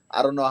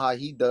 I don't know how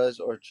he does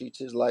or treats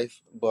his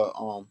life, but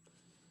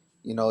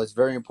it's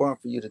very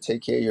important for you to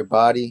take care of your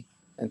body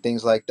and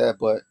things like that.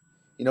 But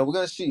we're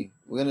gonna see.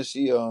 We're gonna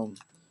see.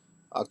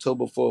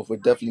 October 4th. We're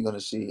definitely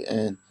gonna see.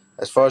 And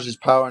as far as his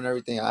power and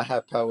everything, I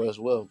have power as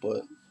well.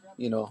 But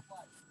you know,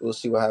 we'll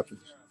see what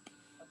happens.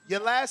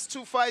 Your last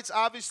two fights,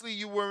 obviously,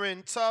 you were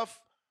in tough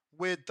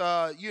with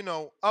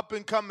up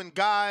and coming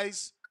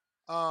guys,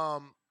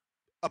 um,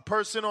 a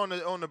person on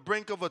the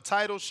brink of a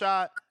title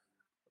shot,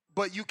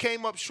 but you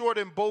came up short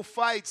in both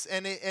fights,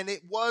 and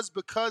it was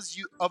because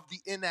of the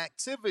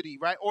inactivity,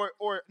 right?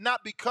 Or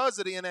not because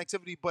of the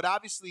inactivity, but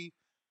obviously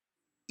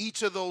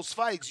each of those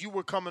fights you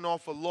were coming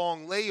off a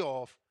long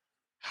layoff.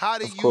 How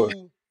do Of course.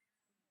 you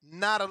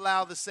not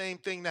allow the same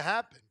thing to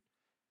happen?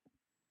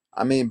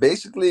 I mean,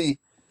 basically,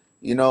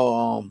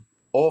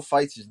 all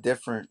fights is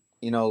different.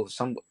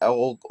 Some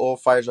all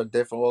fighters are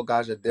different. All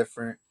guys are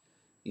different.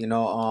 You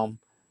know,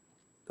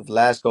 the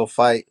Velasco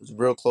fight was a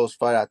real close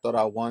fight. I thought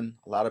I won.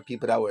 A lot of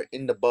people that were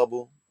in the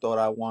bubble thought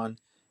I won.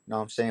 You know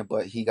what I'm saying?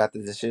 But he got the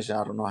decision.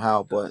 I don't know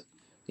how, but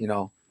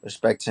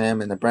respect to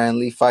him. And the Brand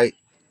Lee fight,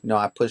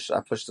 I pushed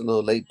a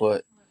little late,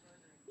 but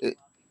it,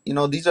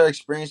 these are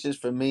experiences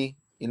for me.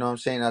 You know what I'm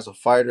saying, as a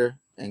fighter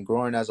and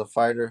growing as a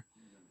fighter.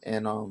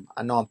 And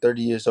I know I'm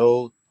 30 years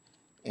old,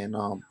 and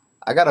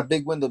I got a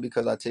big window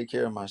because I take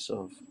care of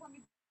myself.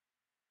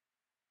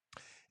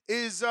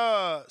 Is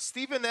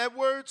Stephen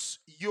Edwards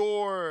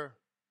your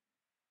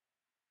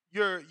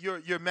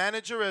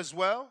manager as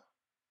well?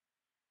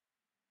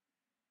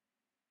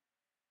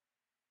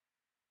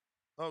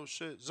 Oh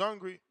shit,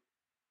 Zungri,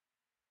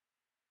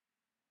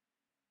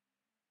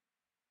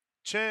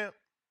 champ.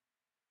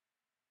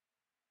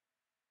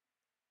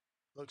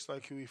 Looks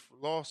like we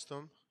lost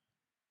him.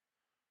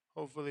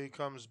 Hopefully he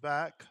comes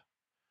back.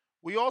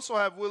 We also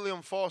have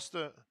William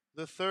Foster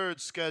the third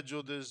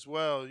scheduled as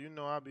well. You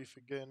know I'll be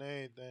forgetting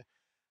anything.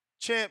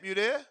 Champ, you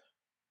there?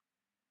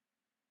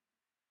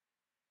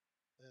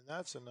 And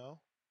that's a no.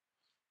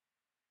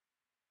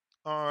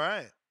 All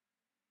right.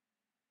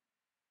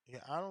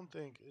 Yeah, I don't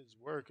think it's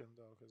working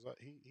though, because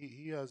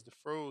he has the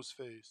froze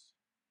face.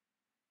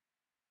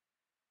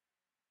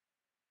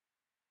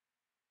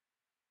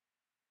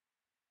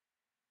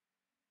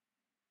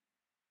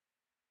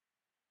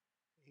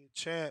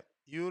 Champ,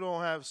 you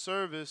don't have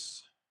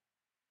service.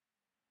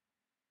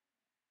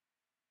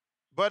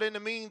 But in the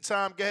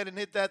meantime, go ahead and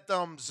hit that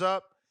thumbs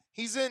up.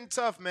 He's in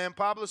tough, man.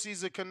 Pablo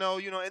Cesar Cano,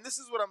 you know, and this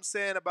is what I'm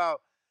saying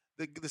about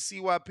the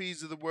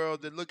CYPs of the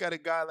world that look at a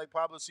guy like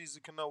Pablo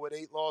Cesar Cano with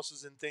 8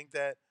 losses and think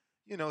that,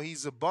 you know,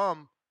 he's a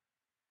bum.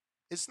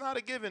 It's not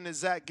a given that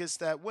Zach gets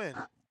that win.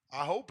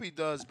 I hope he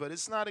does, but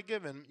it's not a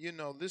given. You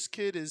know, this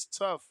kid is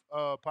tough,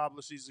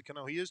 Pablo Cesar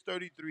Cano. He is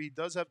 33. He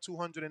does have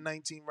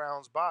 219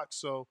 rounds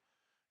boxed. So,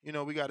 you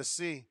know, we got to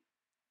see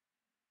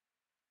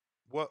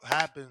what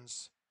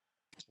happens.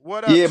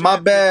 What up, Yeah, my champ?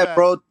 You're bad, back.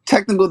 bro.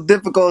 Technical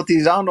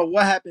difficulties. I don't know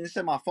what happened. It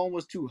said my phone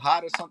was too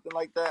hot or something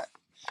like that.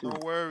 No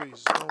Shoot.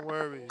 worries. No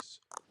worries.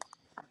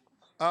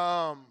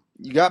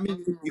 You got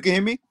me? You can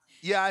hear me?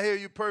 Yeah, I hear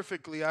you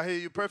perfectly. I hear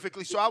you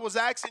perfectly. So I was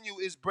asking you,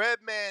 is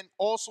Breadman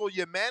also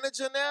your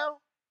manager now?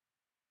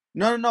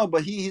 No.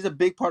 But he's a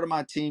big part of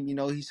my team. You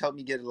know, he's helped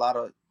me get a lot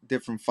of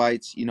different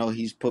fights. You know,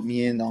 he's put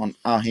me in on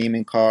Al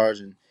Heyman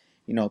cars and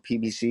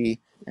PBC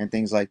and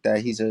things like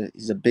that. He's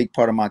a big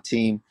part of my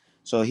team.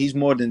 So he's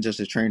more than just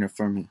a trainer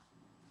for me,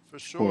 For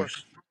of sure.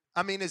 course.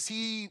 I mean, is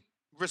he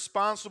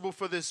responsible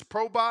for this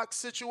pro box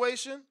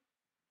situation?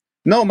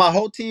 No, my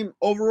whole team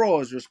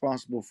overall is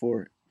responsible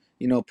for it.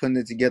 You know, putting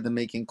it together,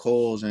 making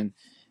calls, and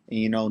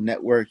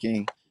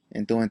networking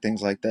and doing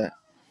things like that.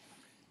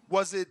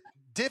 Was it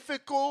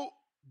difficult?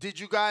 Did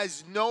you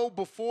guys know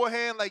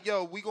beforehand, like,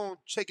 yo, we gonna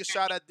take a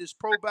shot at this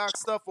pro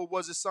box stuff, or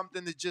was it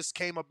something that just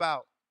came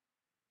about?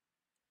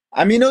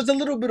 I mean, it was a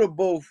little bit of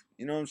both.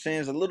 You know what I'm saying?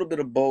 It's a little bit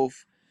of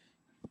both.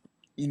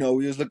 You know,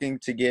 we was looking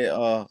to get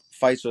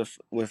fights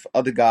with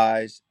other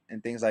guys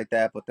and things like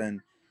that, but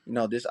then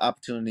this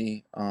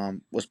opportunity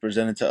was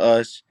presented to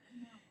us,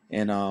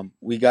 and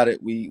we got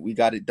it. We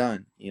got it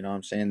done. You know what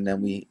I'm saying?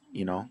 Then we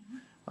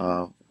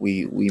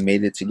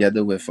made it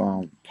together with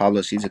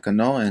Pablo Cesar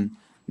Cano, and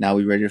now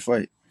we ready to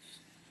fight.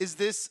 Is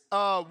this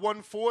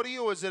 140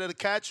 or is it at a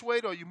catch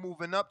weight? Or are you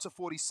moving up to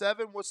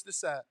 47? What's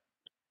this at?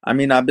 I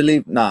mean, I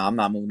believe. Nah, I'm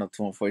not moving up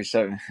to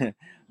 147,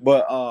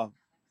 but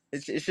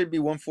it should be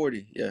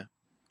 140. Yeah,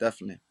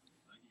 definitely.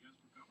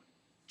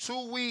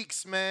 2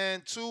 weeks,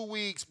 man. 2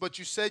 weeks. But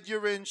you said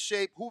you're in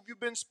shape. Who have you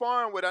been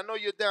sparring with? I know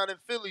you're down in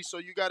Philly, so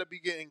you got to be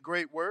getting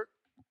great work.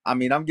 I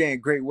mean, I'm getting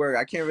great work.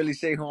 I can't really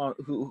say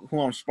who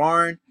I'm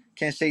sparring.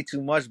 Can't say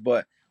too much,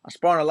 but I'm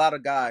sparring a lot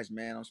of guys,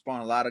 man. I'm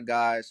sparring a lot of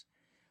guys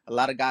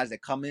that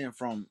come in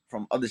from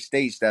other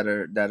states that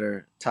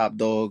are top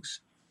dogs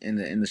in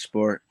the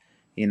sport.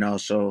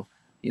 So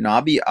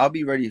I'll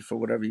be ready for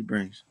whatever he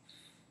brings.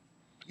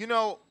 You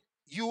know,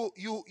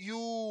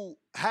 you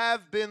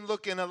have been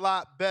looking a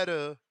lot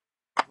better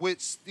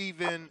with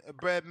Stephen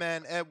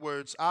Breadman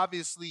Edwards.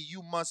 Obviously,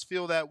 you must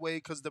feel that way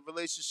because the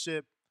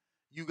relationship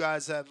you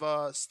guys have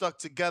stuck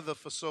together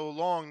for so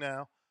long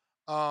now.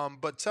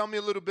 But tell me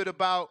a little bit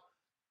about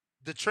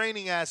the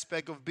training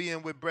aspect of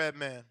being with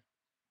Breadman.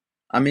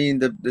 I mean,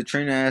 the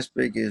training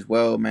aspect is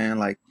well, man.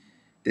 Like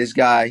this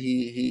guy,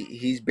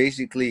 he's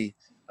basically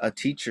a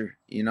teacher.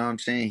 You know what I'm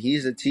saying?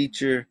 He's a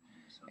teacher,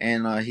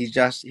 and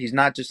he's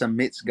not just a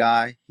mitts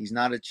guy. He's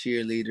not a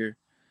cheerleader.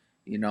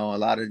 A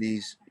lot of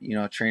these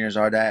trainers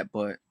are that,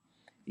 but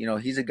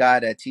he's a guy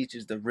that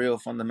teaches the real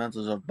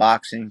fundamentals of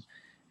boxing.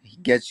 He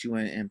gets you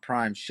in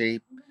prime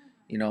shape.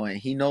 And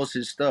he knows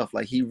his stuff.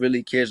 Like he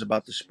really cares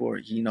about the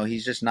sport.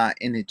 He's just not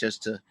in it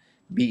just to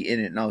be in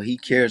it. No, he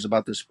cares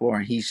about the sport,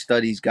 and he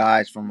studies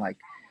guys from like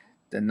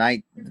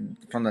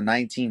from the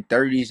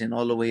 1930s and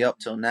all the way up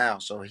till now.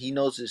 So he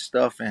knows his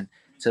stuff, and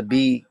to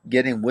be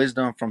getting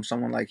wisdom from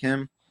someone like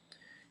him,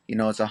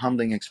 it's a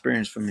humbling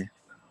experience for me.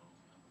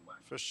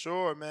 For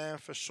sure, man.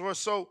 For sure.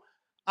 So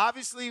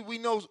obviously, we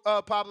know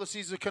Pablo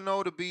Cesar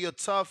Cano to be a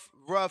tough,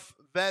 rough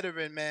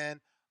veteran, man.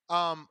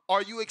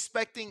 Are you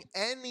expecting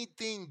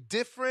anything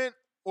different,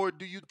 or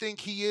do you think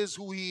he is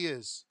who he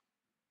is?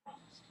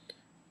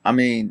 I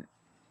mean,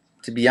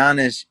 to be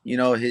honest,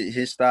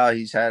 his style.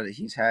 He's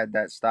had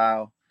that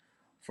style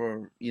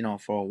for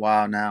a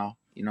while now.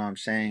 You know what I'm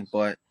saying?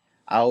 But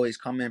I always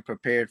come in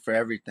prepared for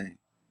everything.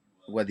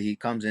 Whether he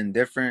comes in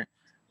different,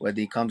 whether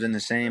he comes in the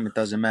same, it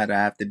doesn't matter. I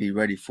have to be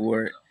ready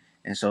for it.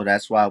 and so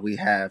that's why we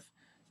have,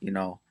 you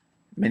know,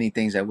 many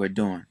things that we're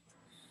doing.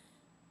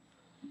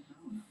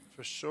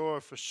 For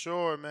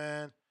sure,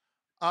 man.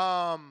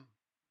 Um,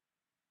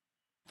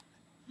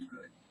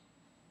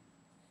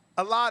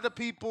 a lot of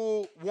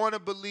people want to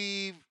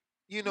believe,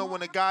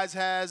 when a guy's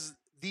has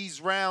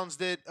these rounds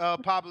that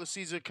Pablo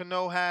Cesar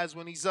Cano has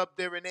when he's up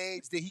there in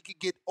age, that he could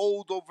get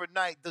old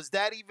overnight. Does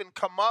that even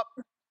come up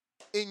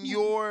in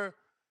your,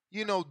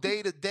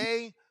 day to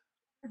day,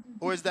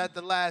 or is that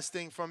the last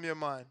thing from your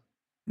mind?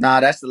 Nah,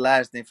 that's the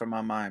last thing from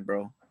my mind,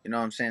 bro. You know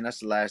what I'm saying? That's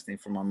the last thing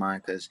from my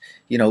mind because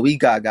we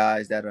got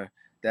guys that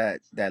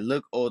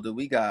look older.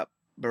 We got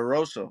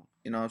Barroso,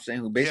 you know what I'm saying,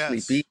 who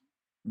basically Yes.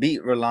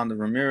 beat Rolando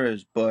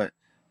Ramirez, but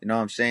you know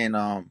what I'm saying.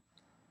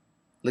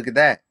 Look at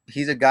that.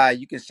 He's a guy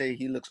you can say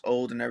he looks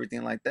old and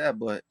everything like that,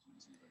 but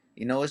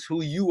it's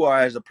who you are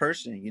as a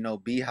person.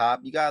 B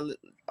Hop. You got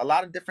a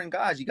lot of different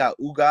guys. You got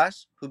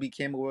Ugas, who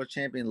became a world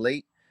champion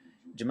late.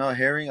 Jamel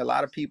Herring, a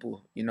lot of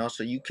people.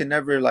 So you can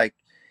never like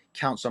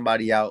count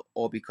somebody out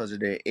all because of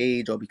their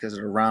age or because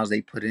of the rounds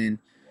they put in.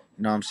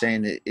 You know what I'm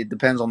saying? It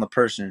depends on the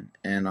person,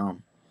 and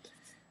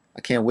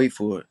I can't wait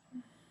for it.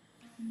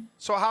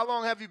 So how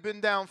long have you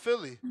been down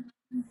Philly?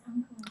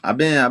 I've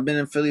been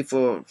in Philly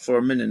for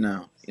a minute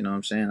now. You know what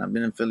I'm saying? I've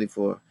been in Philly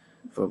for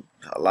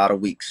a lot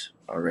of weeks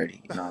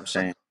already. You know what I'm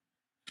saying?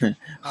 A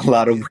How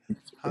lot of many?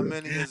 weeks. How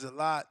many is a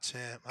lot,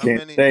 champ? How Can't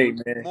many? say,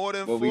 man. More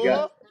than But we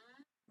got, 4?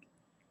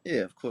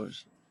 yeah, of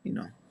course.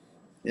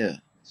 Yeah.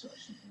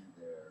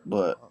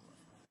 But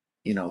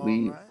All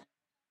we right.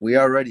 we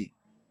are ready.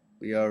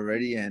 We are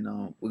ready, and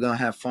we're gonna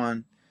have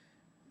fun.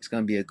 It's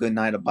gonna be a good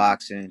night of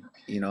boxing.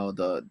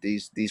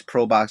 These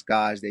pro box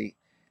guys, they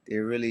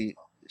really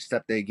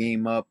step their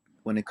game up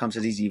when it comes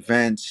to these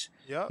events.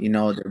 Yep.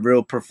 They're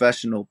real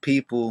professional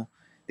people.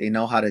 They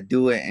know how to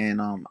do it,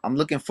 and I'm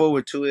looking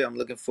forward to it. I'm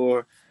looking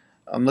forward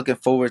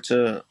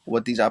to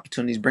what these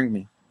opportunities bring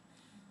me.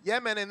 Yeah,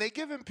 man, and they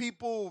giving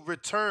people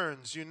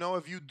returns.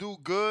 If you do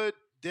good,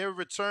 they're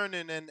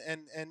returning, and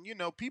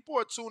people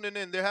are tuning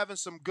in. They're having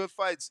some good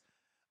fights.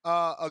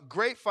 A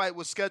great fight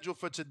was scheduled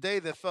for today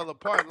that fell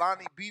apart.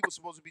 Lonnie B was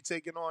supposed to be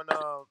taking on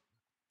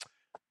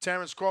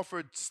Terrence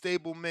Crawford,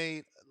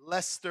 stablemate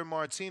Lester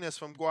Martinez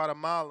from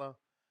Guatemala,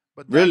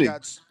 but Really?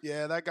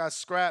 that got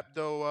scrapped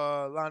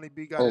though. Lonnie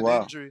B got Oh an wow,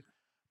 injury,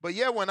 but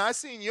yeah, when I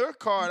seen your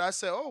card, I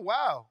said, "Oh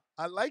wow,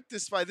 I like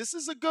this fight. This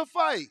is a good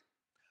fight."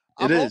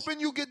 it I'm is. hoping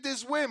you get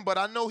this win, but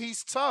I know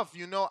he's tough.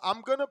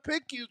 I'm gonna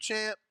pick you,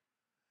 champ.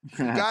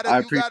 You got I it.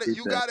 You got it. appreciate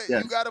You that. got it.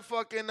 You Yes, got to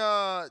fucking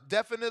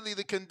definitely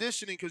the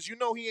conditioning because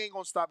he ain't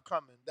gonna stop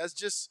coming. That's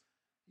just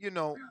you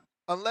know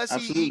unless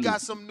he absolutely.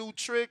 got some new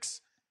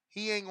tricks,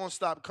 he ain't gonna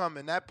stop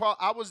coming.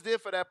 I was there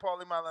for that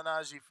Paulie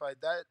Malignaggi fight.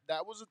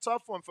 That was a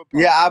tough one for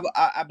Yeah, Paulie.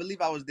 I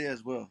believe I was there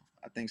as well.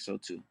 I think so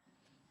too.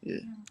 Yeah.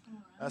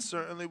 That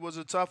certainly was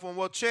a tough one.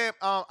 Well, champ,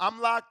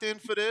 I'm locked in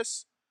for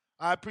this.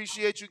 I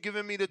appreciate you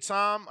giving me the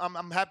time.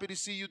 I'm happy to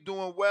see you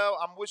doing well.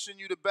 I'm wishing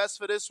you the best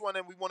for this one,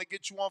 and we want to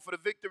get you on for the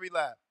victory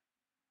lap.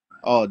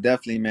 Oh,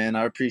 definitely, man.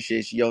 I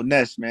appreciate you. Yo,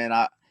 Ness, man.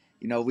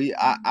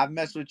 I've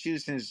messed with you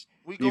since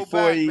We go before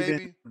back, even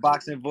baby.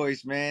 boxing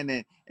voice,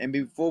 man, and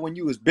before when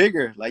you was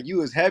bigger, like you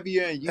was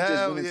heavier and you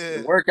just Hell went into the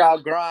yeah.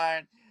 workout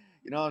grind.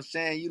 You know what I'm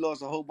saying? You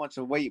lost a whole bunch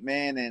of weight,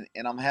 man,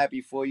 and I'm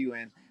happy for you,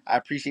 and I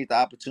appreciate the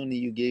opportunity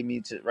you gave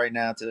me to right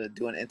now to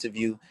do an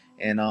interview,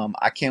 and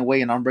I can't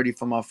wait, and I'm ready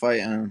for my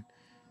fight on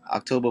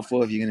October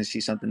 4th. You're gonna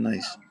see something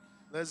nice.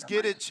 Let's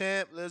get it,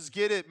 champ. Let's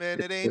get it, man.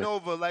 Yes, It ain't sir.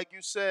 over. Like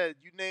you said,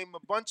 you name a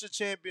bunch of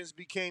champions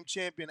became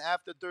champion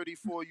after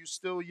 34. You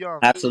still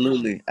young.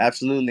 Absolutely,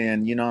 absolutely,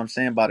 and you know what I'm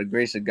saying, by the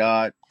grace of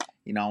God,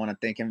 I want to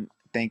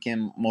thank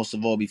him most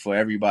of all before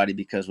everybody,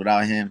 because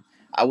without him,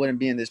 I wouldn't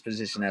be in this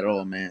position at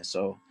all, man.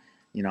 So,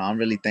 I'm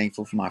really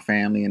thankful for my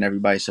family and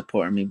everybody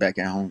supporting me back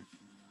at home.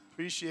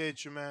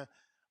 Appreciate you, man.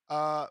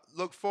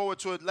 Look forward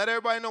to it. Let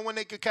everybody know when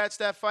they could catch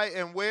that fight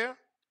and where.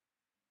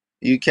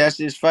 You catch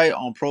this fight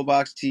on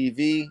ProBox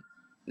TV.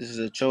 This is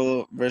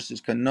Ochoa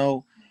versus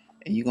Cano,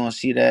 and you're gonna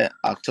see that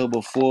October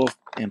 4th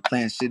in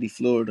Plant City,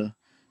 Florida,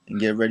 and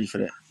get ready for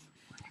that.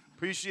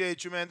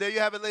 Appreciate you, man. There you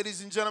have it,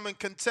 ladies and gentlemen.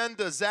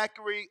 Contender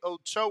Zachary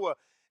Ochoa.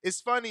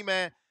 It's funny,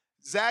 man.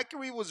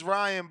 Zachary was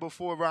Ryan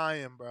before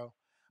Ryan, bro.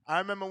 I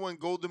remember when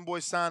Golden Boy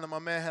signed him, my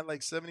man had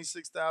like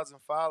 76,000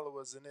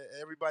 followers, and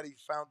everybody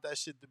found that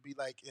shit to be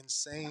like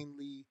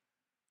insanely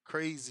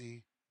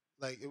crazy.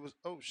 Like it was,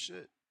 oh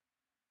shit.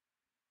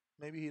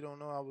 Maybe he don't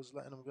know I was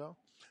letting him go.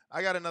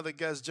 I got another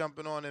guest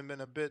jumping on him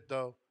in a bit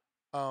though.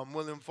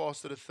 William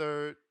Foster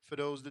III. For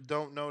those that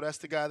don't know, that's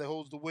the guy that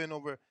holds the win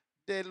over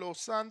De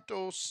Los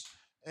Santos,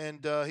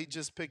 and he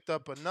just picked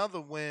up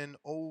another win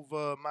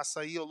over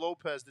Masail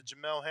Lopez, the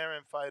Jamel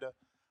Herring fighter.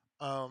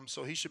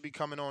 So he should be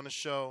coming on the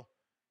show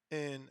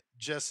in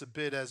just a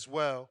bit as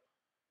well.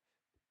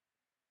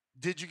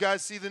 Did you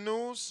guys see the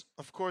news?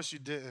 Of course you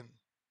didn't.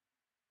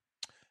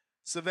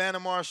 Savannah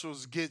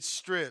Marshalls gets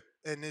stripped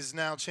and is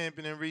now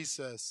champion in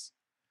recess.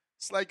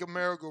 It's like a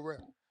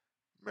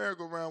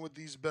merry-go-round with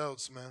these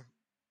belts, man.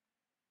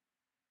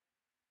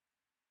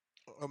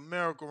 a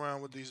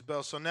merry-go-round with these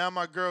belts. So now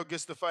my girl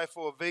gets to fight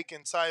for a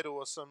vacant title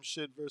or some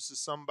shit versus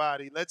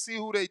somebody. Let's see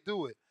who they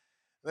do it.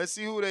 Let's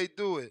see who they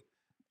do it.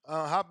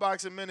 Hot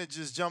Boxing Minute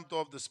just jumped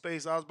off the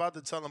space. I was about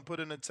to tell him put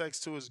in a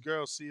text to his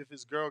girl, see if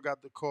his girl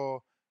got the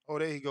call. Oh,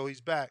 there you go.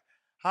 He's back.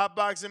 Hot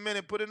Boxing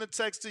Minute, put in a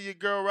text to your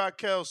girl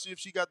Raquel, see if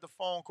she got the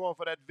phone call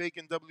for that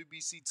vacant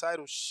WBC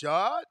title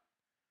shot.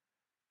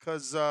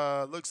 Because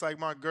looks like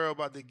my girl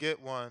about to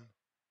get one.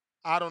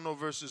 I don't know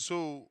versus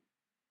who.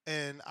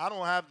 And I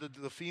don't have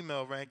the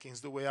female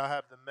rankings the way I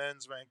have the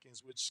men's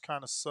rankings, which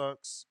kind of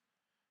sucks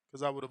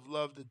because I would have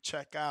loved to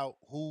check out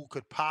who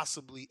could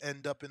possibly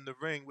end up in the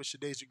ring with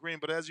Shadasia Green.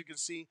 But as you can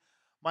see,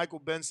 Michael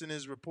Benson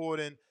is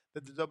reporting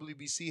that the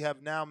WBC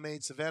have now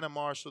made Savannah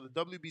Marshall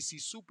the WBC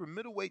super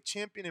middleweight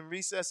champion in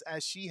recess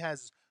as she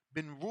has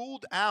been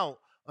ruled out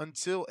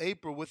until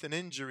April with an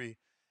injury.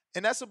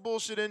 And that's a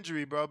bullshit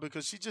injury, bro,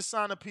 because she just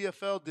signed a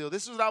PFL deal.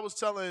 This is what I was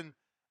telling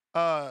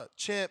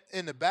Champ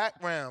in the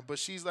background, but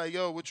she's like,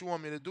 yo, what you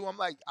want me to do? I'm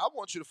like, I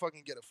want you to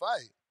fucking get a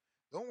fight.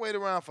 Don't wait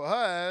around for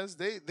her ass.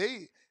 They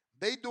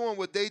doing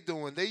what they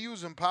doing. They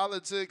using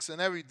politics and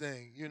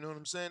everything. You know what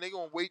I'm saying? They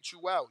gonna wait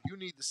you out. You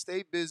need to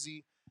stay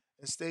busy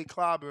and stay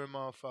clobbering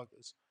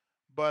motherfuckers.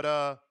 But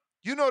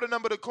you know the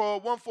number to call,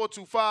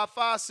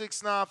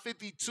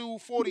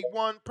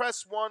 1-425-569-5241.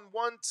 Press 1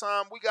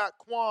 time. We got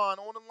Quan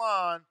on the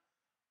line.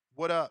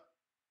 What up?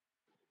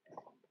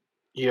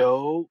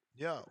 Yo.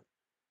 Yo.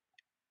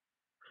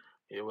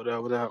 Yeah, what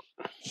up, what up?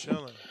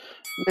 Chilling.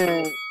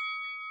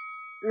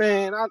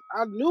 Man, I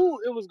knew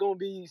it was gonna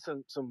be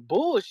some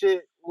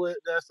bullshit with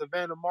that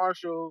Savannah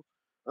Marshall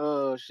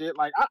shit.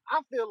 Like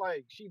I feel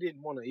like she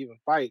didn't want to even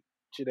fight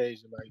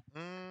Chidasia. Like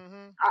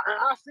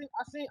I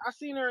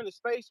seen her in the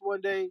space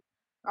one day.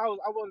 I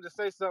wanted to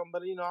say something,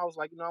 but I was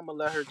like, I'm gonna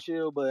let her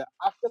chill. But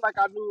I feel like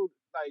I knew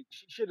like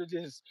she should have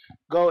just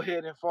go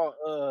ahead and fought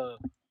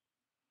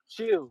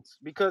Shields,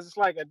 because it's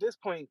like at this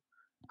point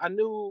I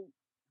knew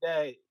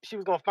that she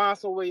was gonna find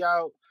some way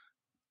out.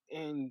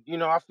 And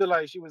I feel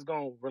like she was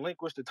gonna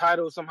relinquish the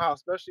title somehow,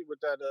 especially with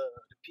that the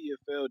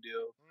PFL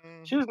deal.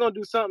 She was gonna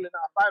do something to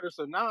not fight her.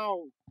 So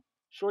now,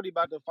 Shorty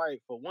about to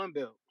fight for one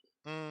belt.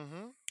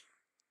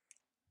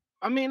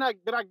 I mean,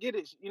 but I get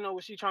it.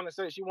 What she trying to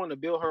say? She want to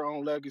build her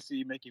own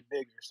legacy, make it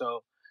bigger.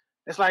 So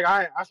it's like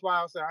that's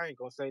why I say I ain't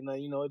gonna say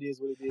nothing. It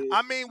is what it is.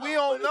 I mean, we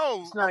don't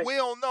know. It's not, We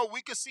don't know.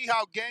 We could see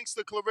how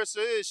gangster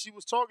Clarissa is. She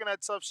was talking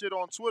that tough shit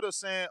on Twitter,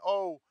 saying,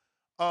 "Oh,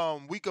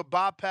 we could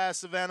bypass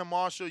Savannah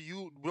Marshall.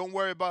 You don't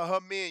worry about her.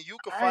 Me and you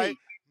could fight.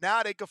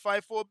 Now they could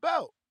fight for a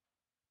belt."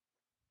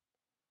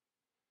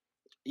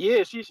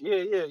 Yeah,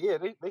 yeah.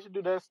 They should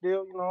do that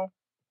still.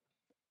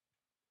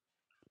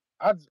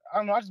 I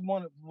don't know. I just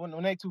want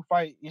when they two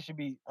fight, it should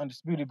be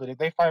undisputed. But if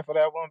they fight for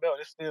that one belt,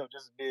 it's still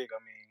just as big. I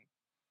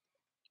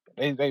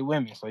mean, they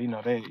women, so they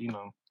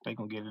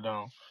gonna get it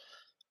on.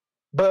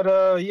 But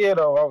yeah,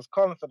 though I was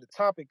calling for the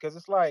topic because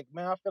it's like,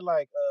 man, I feel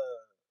like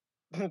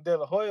De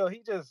La Hoya,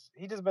 he just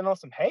been on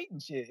some hating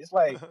shit. It's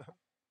like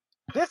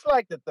this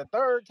like the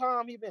third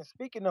time he been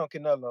speaking on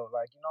Canelo,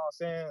 like what I'm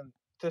saying,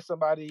 to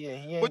somebody,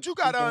 and he But ain't you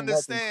gotta speaking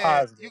nothing understand.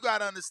 positive. You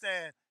gotta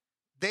understand.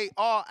 They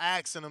are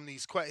asking him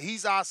these questions.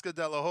 He's Oscar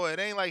De La Hoya. It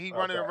ain't like he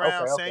running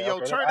around saying,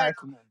 "Yo, turn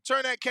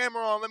that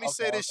camera on. Let me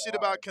say this shit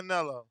about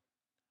Canelo."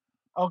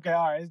 Okay,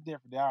 all right, it's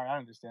different. All right, I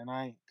understand.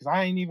 Because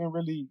I ain't even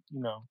really,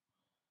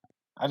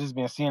 I just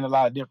been seeing a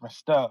lot of different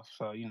stuff.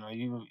 So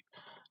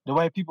the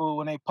way people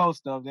when they post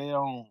stuff, they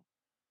don't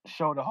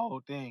show the whole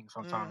thing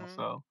sometimes.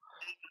 So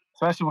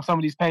especially when some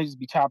of these pages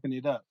be chopping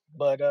it up.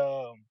 But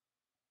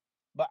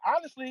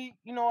honestly,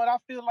 you know what? I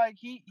feel like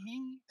he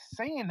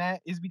saying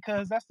that is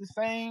because that's the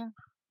same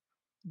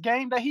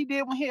game that he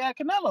did when he had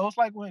Canelo. It's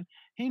like when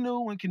he knew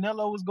when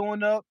Canelo was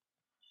going up,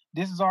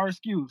 this is our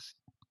excuse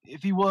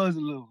if he was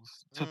to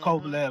lose to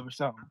Kovalev or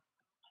something.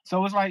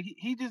 So it's like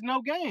he just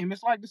no game.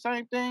 It's like the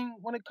same thing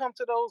when it comes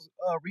to those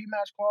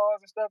rematch clause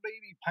and stuff. They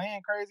be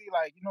playing crazy,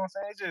 like what I'm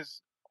saying. It's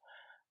just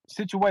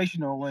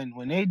situational.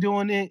 When they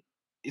doing it,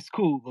 it's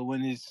cool. But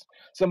when it's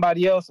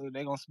somebody else,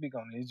 they gonna speak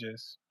on it. It's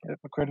just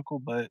hypocritical.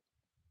 But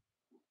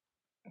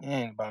it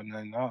ain't about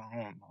nothing. I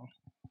don't know.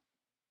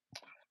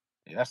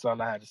 Yeah, that's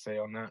all I had to say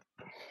on that.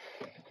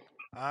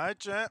 All right,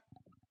 champ.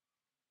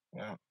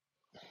 Yeah.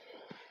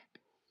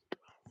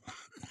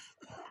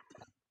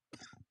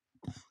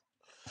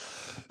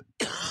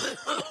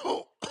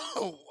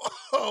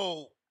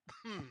 Oh,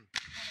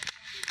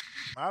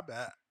 my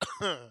bad.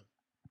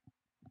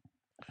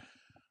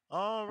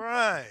 All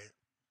right.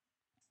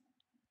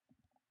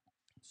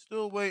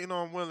 Still waiting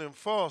on William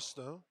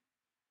Foster.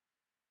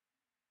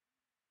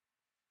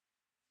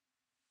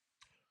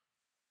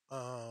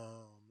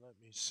 Let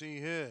me see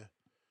here.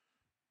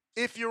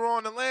 If you're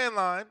on the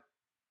landline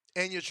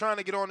and you're trying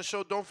to get on the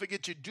show, don't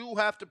forget you do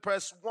have to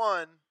press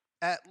 1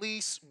 at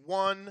least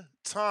one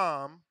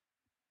time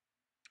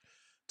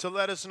to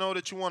let us know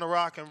that you want to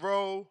rock and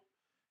roll.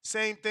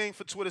 Same thing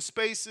for Twitter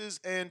Spaces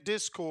and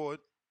Discord.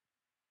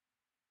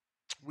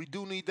 We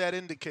do need that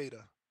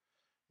indicator.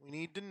 We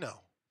need to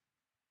know.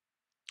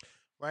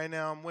 Right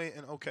now I'm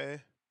waiting.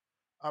 Okay.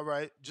 All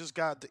right, just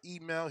got the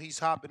email. He's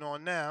hopping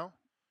on now.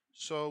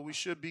 So we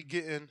should be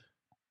getting.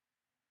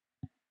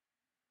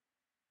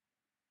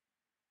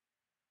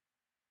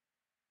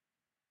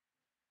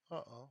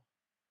 Uh-oh.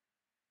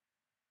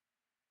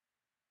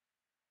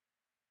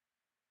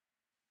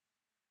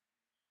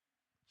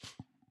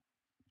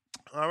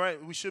 All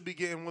right, we should be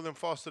getting William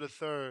Foster the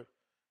third.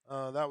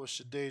 That was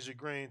Shadeja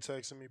Green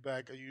texting me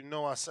back. You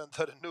know I sent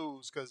her the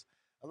news because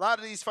a lot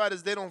of these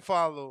fighters, they don't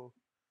follow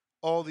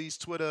all these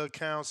Twitter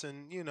accounts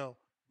and,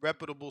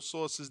 reputable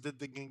sources that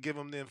they can give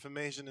them the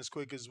information as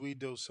quick as we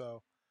do.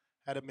 So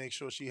had to make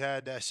sure she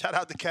had that. Shout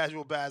out to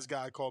Casual Bass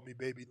Guy, called me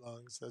baby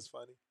lungs. That's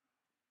funny.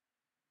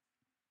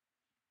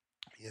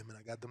 Yeah, man,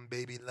 I got them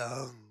baby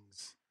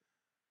lungs.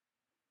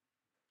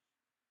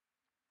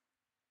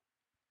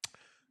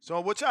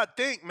 So what y'all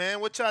think, man?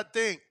 What y'all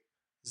think?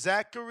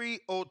 Zachary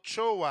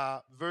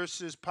Ochoa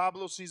versus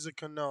Pablo Cesar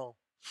Cano.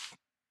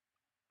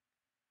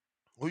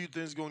 Who you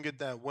think is going to get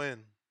that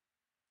win?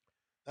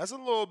 That's a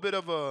little bit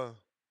of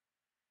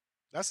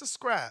that's a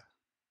scrap.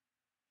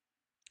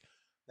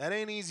 That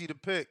ain't easy to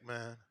pick,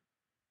 man.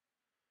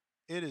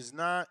 It is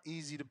not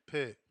easy to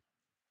pick.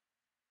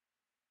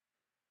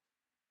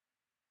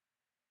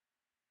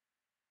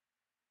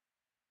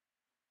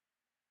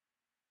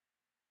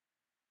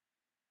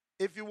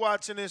 If you're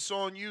watching this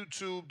on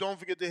YouTube, don't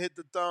forget to hit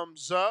the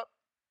thumbs up.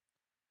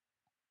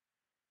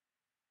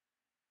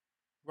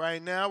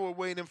 Right now, we're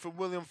waiting for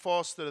William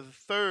Foster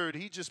III.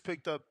 He just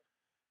picked up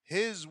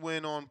his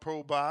win on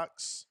Pro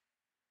Box.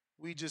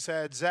 We just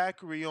had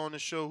Zachary on the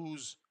show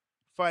who's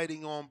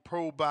fighting on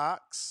Pro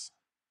Box.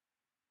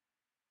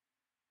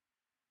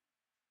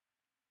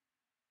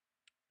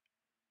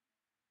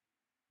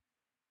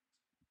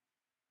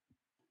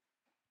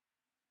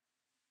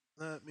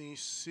 Let me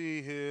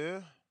see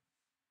here.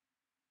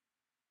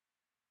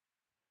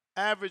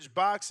 Average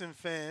boxing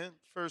fan,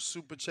 first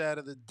super chat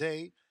of the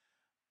day.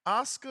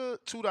 Oscar,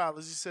 $2.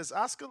 He says,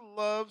 Oscar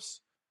loves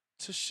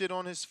to shit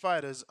on his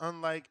fighters,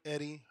 unlike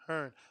Eddie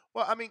Hearn.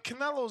 Well, I mean,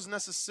 Canelo's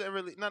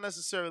not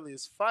necessarily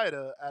his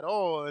fighter at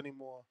all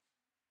anymore.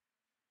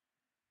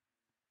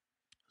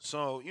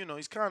 So,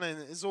 he's kind of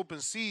in his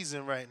open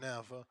season right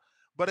now.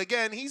 But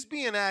again, he's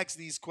being asked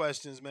these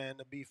questions, man,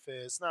 to be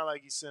fair. It's not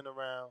like he's sitting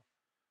around,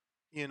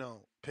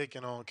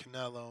 picking on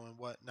Canelo and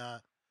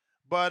whatnot.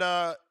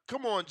 But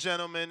come on,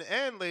 gentlemen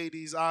and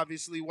ladies,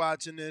 obviously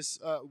watching this.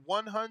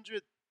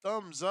 100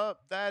 thumbs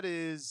up. That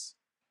is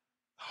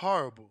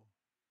horrible.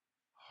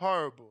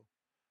 Horrible.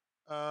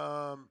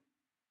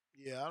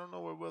 Yeah, I don't know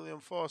where William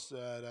Foster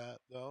at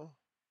though.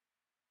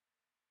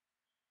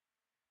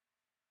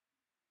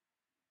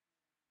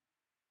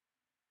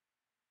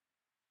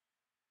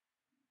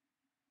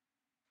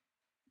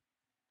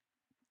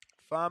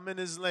 Five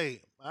minutes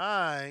late. All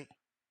right.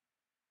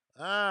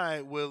 All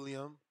right,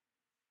 William.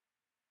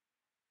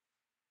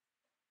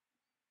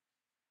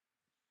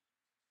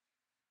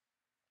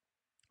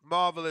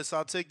 Marvelous.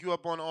 I'll take you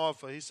up on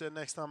offer. He said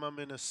next time I'm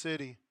in the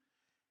city,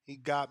 he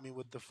got me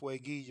with the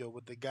fueguillo,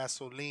 with the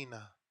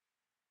gasolina.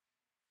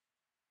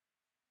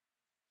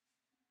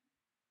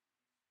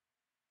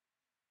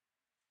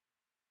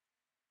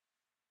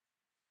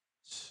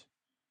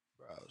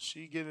 Bro,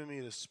 she giving me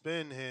the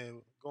spin here,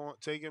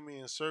 taking me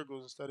in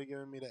circles instead of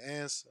giving me the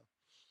answer.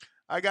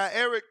 I got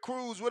Eric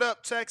Cruz. What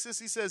up, Texas?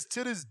 He says,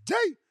 to this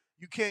day,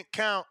 you can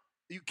count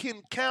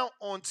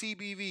on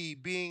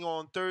TBV being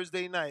on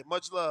Thursday night.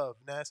 Much love,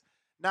 Ness.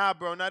 Nah,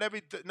 bro, not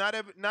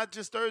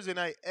just Thursday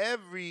night.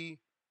 Every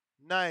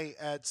night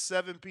at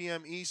 7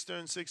 p.m.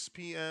 Eastern, 6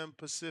 p.m.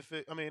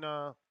 Pacific.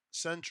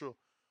 Central.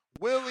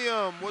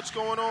 William, what's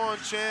going on,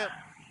 champ?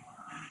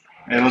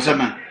 Hey, what's up,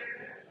 man?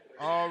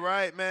 All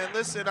right, man.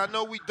 Listen, I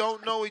know we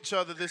don't know each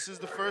other. This is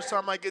the first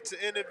time I get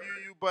to interview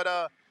you,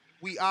 but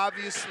we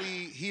obviously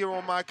here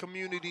on my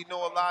community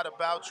know a lot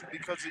about you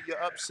because of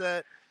your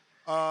upset.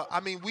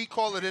 We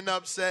call it an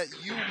upset.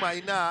 You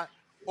might not,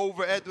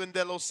 over Edwin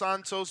De Los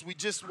Santos. We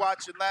just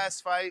watched your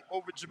last fight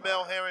over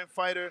Jamel Herring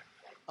fighter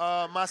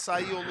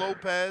Masail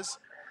Lopez.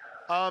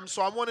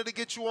 So I wanted to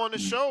get you on the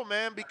show,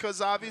 man,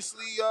 because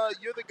obviously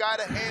you're the guy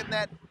to hand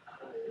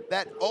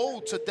that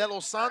ode to De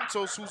Los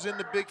Santos, who's in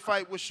the big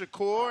fight with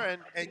Shakur,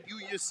 and you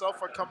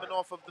yourself are coming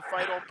off of the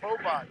fight on Pro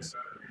Box.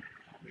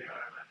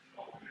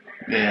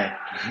 Yeah.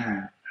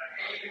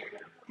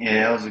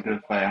 Yeah, that was a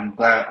good fight. I'm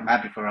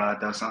happy for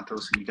Dos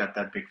Santos and he got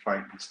that big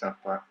fight and stuff,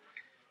 but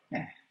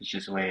yeah, it's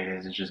just the way it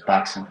is. It's just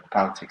boxing,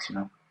 politics.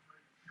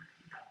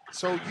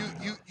 So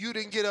you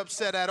didn't get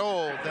upset at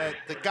all that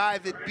the guy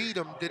that beat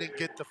him didn't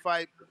get the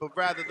fight, but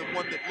rather the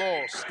one that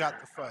lost got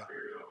the fight.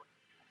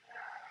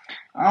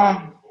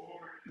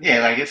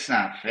 Yeah, like it's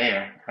not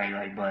fair,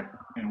 but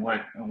in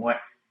what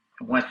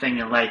one thing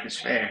in life is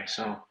fair.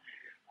 So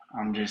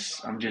I'm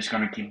just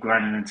gonna keep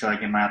grinding until I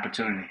get my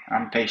opportunity.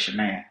 I'm a patient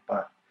man,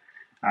 but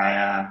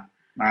I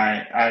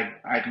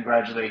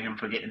congratulate him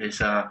for getting his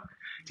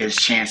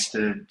chance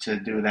to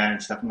do that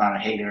and stuff. I'm not a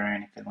hater or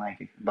anything like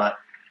it, but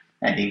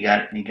he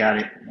got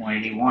it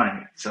when he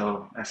wanted it.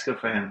 So that's good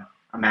for him.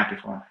 I'm happy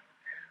for him.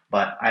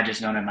 But I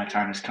just know that my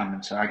time is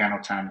coming, so I got no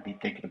time to be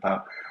thinking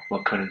about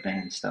what could have been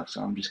and stuff.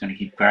 So I'm just gonna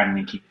keep grinding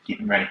and keep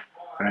getting ready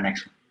for the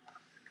next one.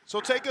 So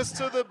take us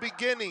to the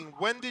beginning.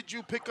 When did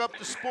you pick up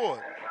the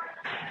sport?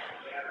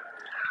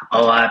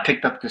 Oh, I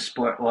picked up the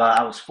sport. Well,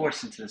 I was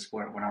forced into the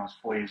sport when I was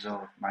 4 years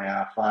old.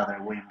 My father,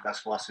 William Gus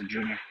Foster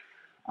Jr.,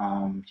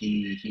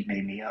 he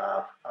made me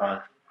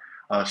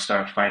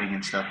start fighting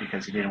and stuff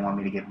because he didn't want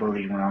me to get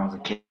bullied when I was a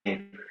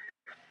kid.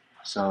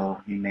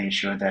 So he made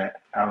sure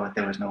that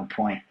there was no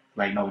point,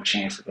 like no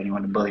chance of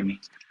anyone to bully me.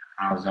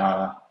 I was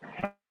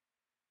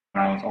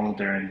when I was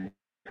older and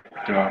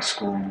throughout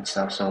school and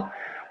stuff. So,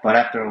 but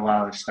after a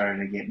while, it started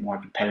to get more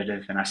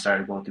competitive, and I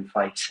started to go through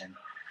fights,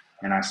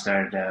 and I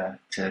started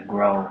to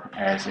grow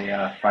as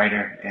a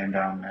fighter and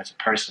as a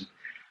person.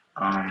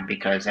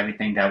 Because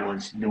everything that I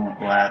was doing,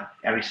 well,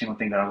 every single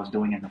thing that I was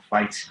doing in the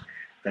fights,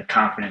 the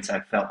confidence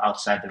I felt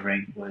outside the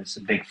ring was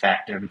a big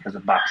factor because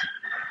of boxing.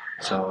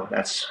 So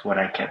that's what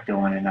I kept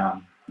doing.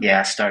 And yeah,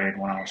 I started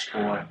when I was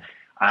 4.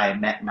 I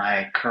met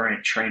my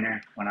current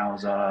trainer when I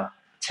was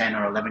 10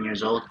 or 11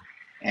 years old,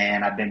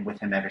 and I've been with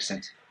him ever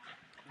since.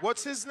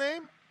 What's his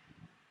name?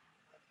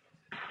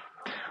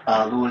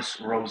 Louis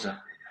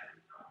Rosa.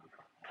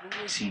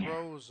 Louis Senior.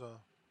 Rosa.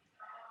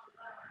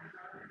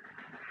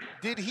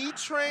 Did he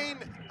train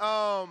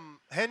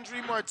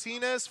Hendry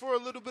Martinez for a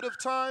little bit of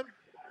time?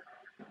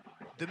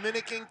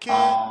 Dominican kid.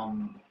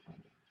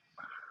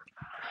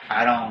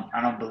 I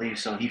don't believe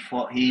so.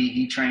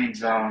 He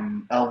trains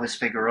Elvis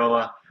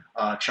Figueroa,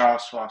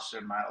 Charles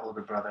Foster, my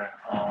older brother.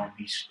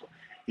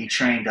 He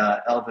trained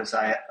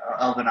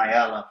Elvin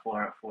Ayala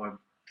for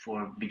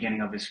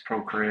beginning of his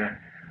pro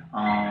career.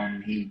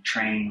 He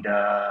trained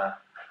a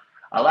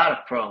lot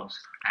of pros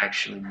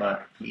actually,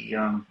 but he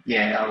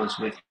yeah, I was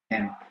with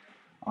him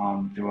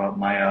throughout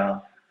my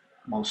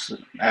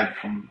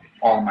from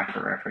all of my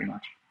career pretty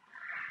much.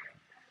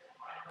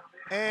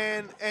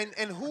 And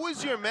who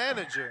is your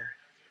manager?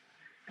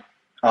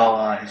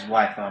 Oh, his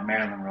wife,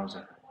 Marilyn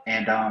Rosa,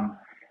 and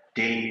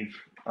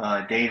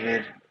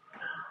David,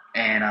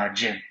 and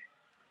Jim.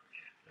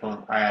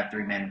 Both. I have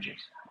 3 managers.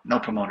 No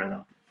promoter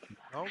though.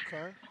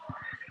 Okay.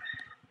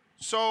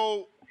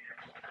 So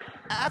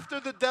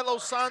after the De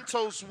Los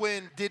Santos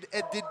win, did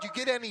you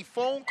get any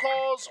phone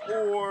calls,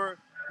 or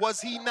was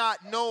he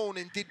not known?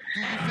 And do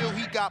you feel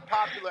he got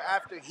popular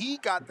after he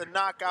got the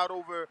knockout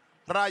over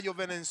Rayo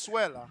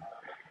Venezuela?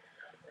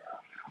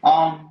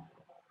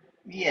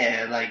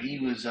 Yeah, like he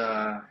was.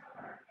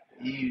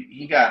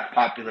 He got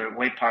popular,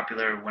 way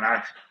popular when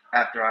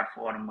after I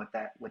fought him with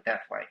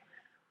that fight.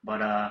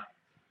 But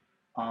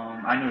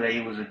I knew that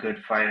he was a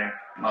good fighter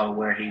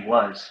where he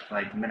was,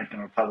 like Dominican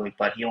Republic,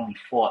 but he only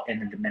fought in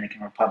the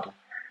Dominican Republic.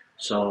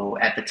 So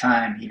at the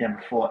time, he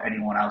never fought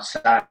anyone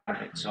outside of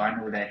it. So I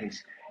knew that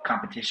his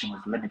competition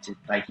was limited.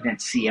 Like he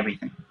didn't see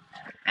everything,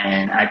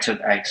 and I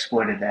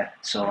exploited that.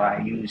 So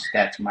I used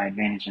that to my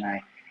advantage,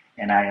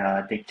 and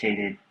I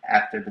dictated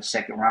after the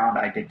second round.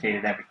 I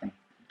dictated everything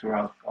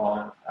throughout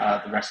all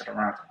the rest of the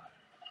round.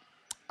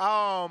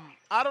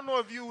 I don't know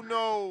if you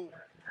know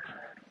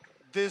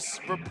this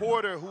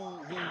reporter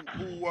who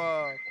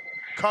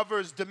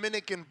covers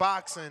Dominican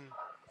boxing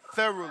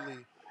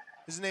thoroughly.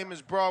 His name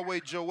is Broadway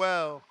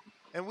Joel,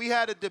 and we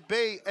had a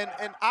debate,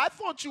 and I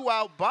thought you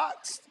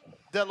outboxed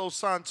De Los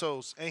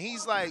Santos, and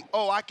he's like,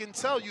 "Oh, I can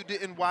tell you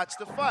didn't watch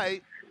the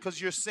fight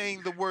because you're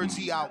saying the words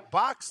he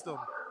outboxed him."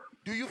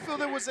 Do you feel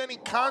there was any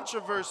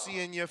controversy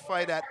in your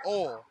fight at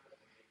all?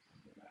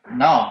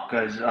 No,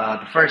 because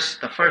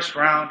the first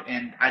round,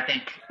 and I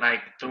think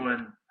like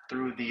through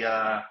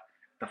the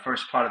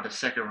first part of the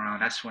second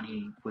round, that's when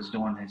he was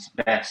doing his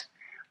best.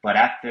 But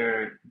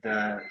after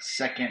the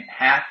second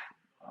half,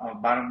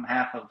 bottom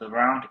half of the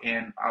round,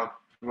 and out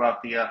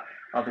throughout the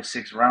other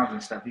 6 rounds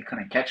and stuff, he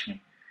couldn't catch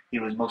me. He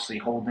was mostly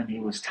holding. He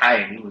was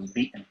tired. He was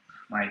beaten,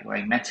 like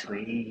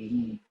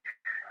mentally.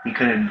 He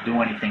couldn't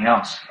do anything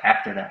else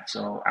after that.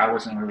 So I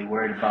wasn't really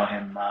worried about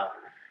him.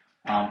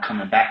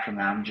 Coming back from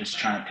that. I'm just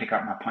trying to pick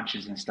up my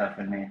punches and stuff,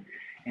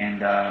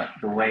 and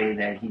the way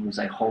that he was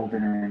like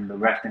holding and the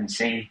ref didn't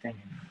say anything.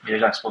 You're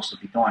not supposed to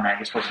be doing that.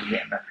 You're supposed to be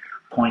getting the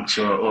points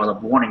or the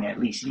warning at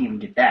least. He didn't even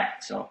get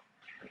that. So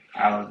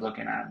I was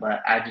looking at it,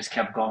 but I just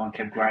kept going,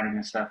 kept grinding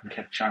and stuff, and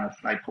kept trying to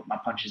like put my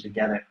punches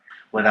together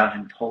without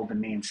him holding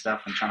me and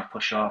stuff and trying to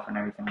push off and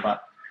everything.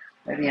 But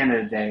at the end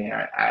of the day,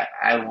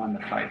 I won the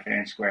fight fair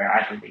and square,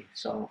 I believe.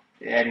 So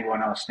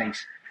anyone else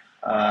thinks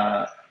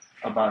uh,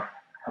 about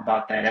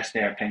that, that's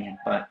their opinion.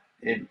 But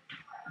the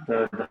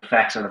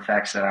facts are the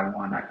facts that I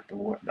won.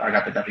 I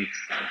got the W.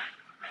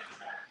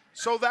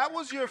 So that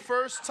was your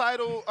first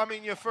title. I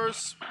mean, your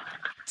first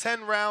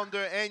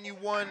 10-rounder, and you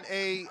won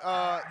a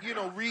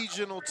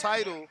regional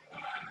title.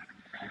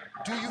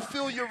 Do you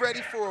feel you're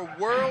ready for a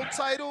world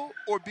title,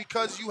 or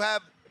because you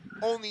have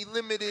only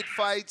limited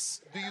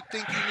fights, do you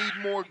think you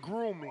need more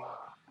grooming?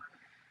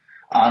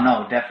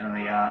 No,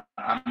 definitely. I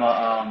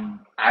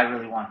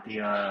really want the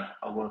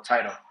a world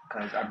title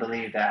because I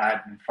believe that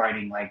I've been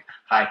fighting like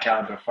high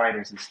caliber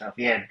fighters and stuff.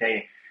 Yeah,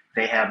 they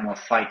have more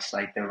fights.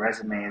 Like their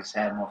resumes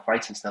had more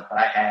fights and stuff, but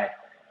I had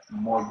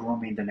more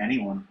grooming than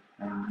anyone,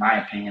 in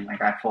my opinion.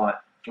 Like I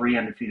fought 3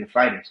 undefeated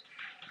fighters,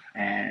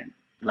 and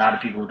a lot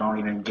of people don't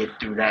even get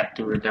through that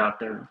throughout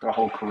their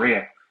whole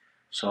career.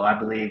 So I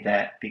believe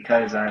that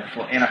because I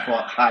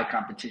fought high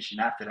competition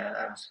after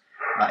that.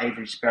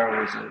 Avery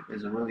Sparrow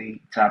is a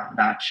really top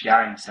notch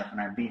guy and stuff,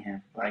 and I beat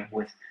him like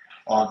with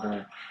all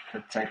the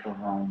type of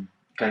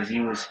because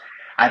he was.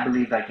 I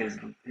believe like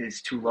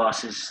his 2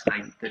 losses,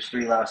 like there's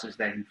 3 losses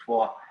that he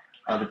fought.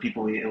 Other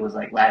people, it was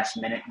like last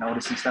minute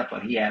notice and stuff,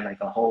 but he had like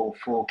a whole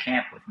full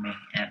camp with me,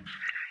 and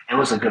it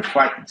was a good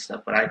fight and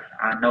stuff. But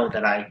I know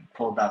that I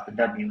pulled out the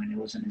W, and it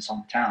was in his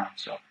hometown,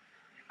 so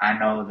I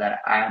know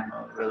that I'm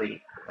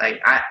really like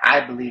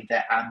I believe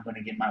that I'm going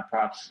to get my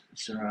props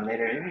sooner or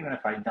later. Even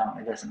if I don't,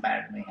 it doesn't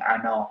matter to me. I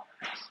know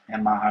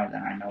in my heart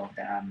that I know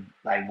that I'm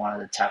like one of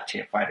the top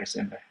tier fighters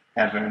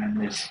ever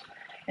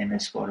in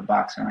this sport of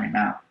boxing right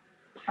now.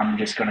 I'm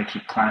just going to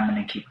keep climbing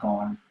and keep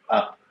going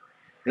up.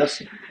 You'll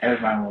see.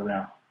 Everybody will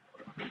know.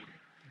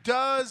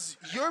 Does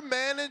your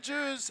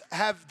managers,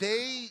 have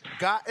they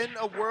gotten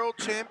a world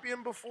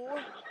champion before?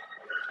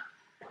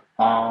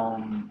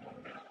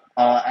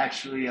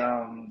 Actually,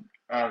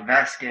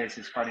 Vasquez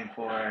is fighting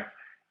for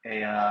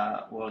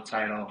a world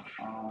title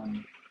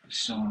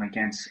soon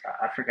against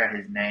I forgot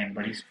his name,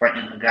 but he's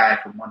fighting the guy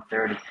from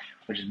 130,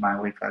 which is my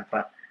weight class.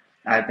 But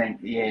I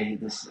think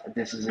this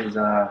is his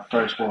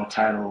first world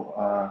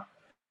title,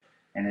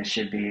 and it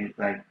should be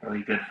like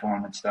really good for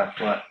him and stuff.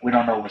 But we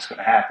don't know what's going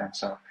to happen.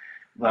 So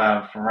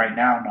for right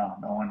now,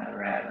 no one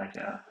ever had like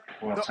a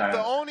world title.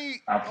 The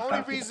only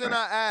reason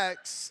I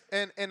ask,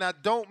 and I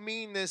don't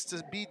mean this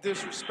to be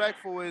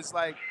disrespectful, is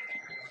like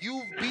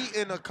you've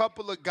beaten a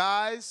couple of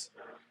guys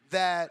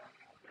that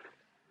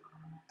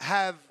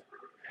have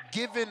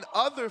given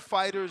other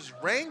fighters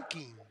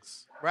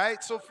rankings,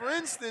 right? So for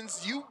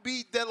instance, you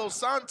beat De Los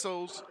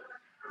Santos,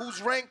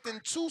 who's ranked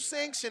in 2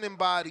 sanctioning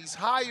bodies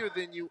higher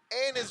than you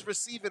and is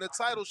receiving a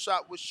title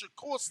shot with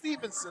Shakur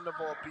Stevenson of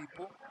all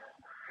people.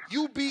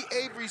 You beat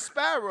Avery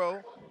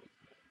Sparrow.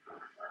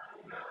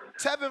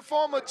 Tevin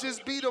Farmer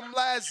just beat him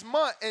last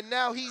month, and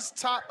now he's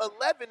top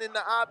 11 in the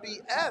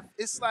IBF.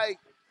 It's like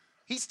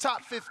he's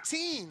top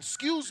 15,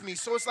 excuse me.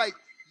 So it's like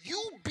you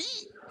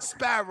beat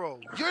Sparrow.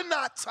 You're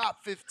not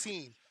top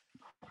 15.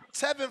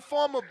 Tevin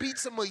Farmer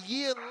beats him a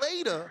year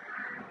later,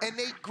 and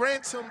they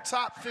grant him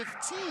top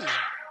 15.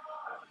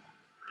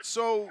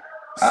 So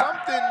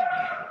something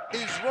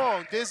is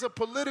wrong. There's a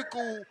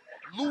political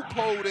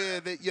loophole there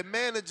that your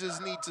managers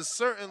need to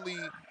certainly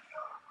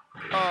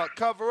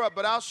cover up.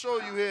 But I'll show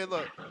you here.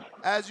 Look,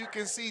 as you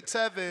can see,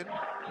 Tevin,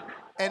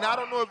 and I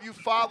don't know if you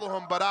follow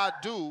him, but I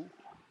do.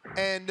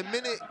 And the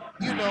minute,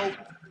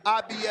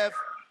 IBF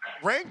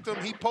ranked him,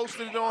 he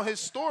posted it on his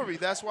story.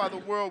 That's why the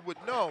world would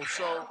know.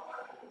 So,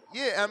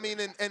 yeah, I mean,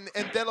 and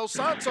De Los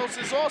Santos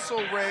is also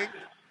ranked.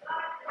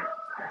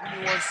 Give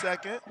me 1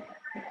 second.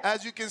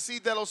 As you can see,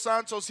 De Los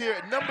Santos here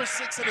at number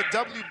 6 in the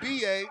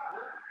WBA.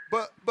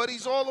 But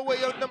he's all the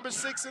way up number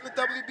 6 in the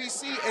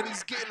WBC, and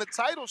he's getting a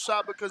title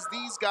shot because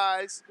these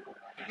guys,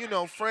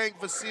 Frank,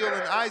 Vasile,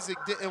 and Isaac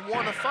didn't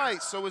want to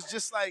fight. So it's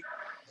just like,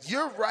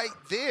 you're right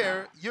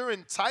there. You're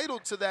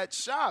entitled to that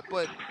shot,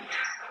 but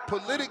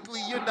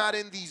politically, you're not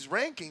in these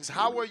rankings.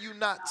 How are you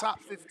not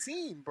top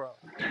 15, bro?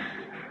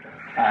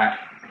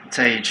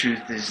 Tell you the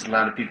truth, there's a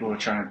lot of people who are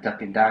trying to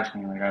duck and dodge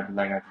me, like I've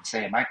been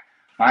saying.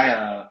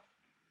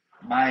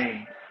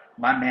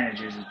 My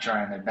managers are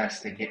trying their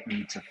best to get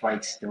me to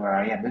fights to where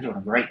I am. They're doing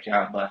a great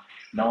job, but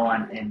no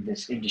one in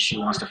this industry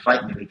wants to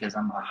fight me because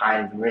I'm a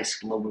high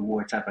risk, low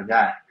reward type of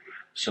guy.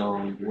 So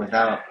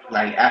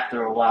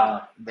after a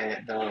while,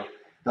 they'll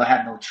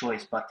have no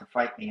choice but to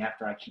fight me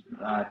after I keep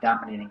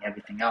dominating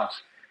everything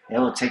else. It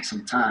will take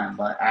some time,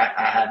 but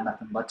I have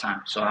nothing but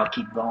time. So I'll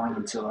keep going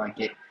until I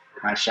get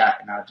my shot,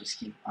 and I'll just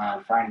keep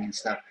fighting and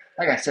stuff.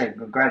 Like I said,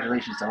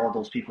 congratulations to all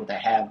those people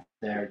that have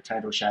their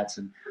title shots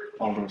and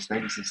all those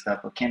things and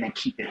stuff. But can they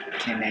keep it?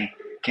 Can they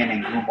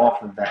groom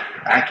off of that?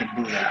 I can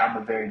do that. I'm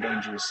a very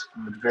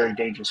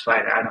dangerous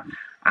fighter.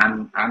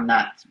 I'm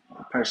not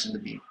a person to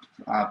be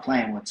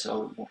playing with.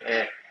 So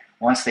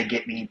once they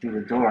get me through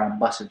the door, I'm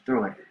busting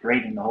through it,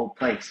 raiding the whole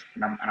place,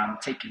 and I'm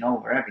taking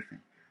over everything.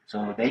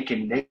 So they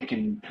can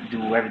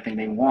do everything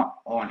they want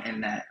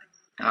in that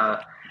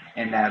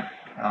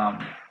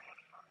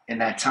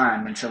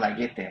time until I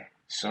get there.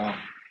 So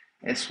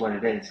it's what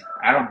it is.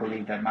 I don't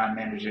believe that my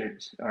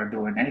managers are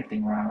doing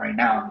anything wrong right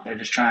now. They're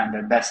just trying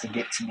their best to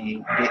get to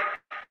me, get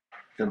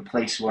to the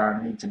place where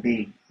I need to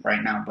be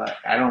right now. But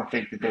I don't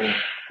think that they're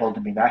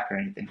holding me back or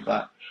anything.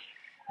 But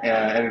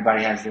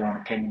everybody has their own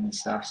opinion and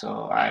stuff.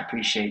 So I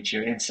appreciate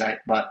your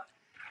insight. But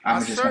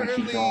I'm just going to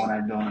keep doing what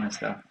I'm doing and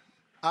stuff.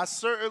 I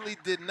certainly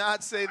did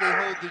not say they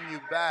holding you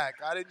back.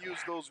 I didn't use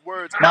those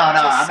words. No, I'm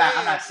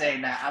not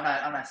saying that.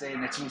 I'm not saying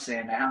that you're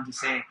saying that. I'm just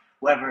saying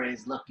whoever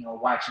is looking or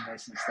watching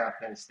this and stuff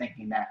that is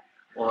thinking that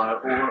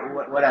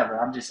or whatever.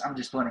 I'm just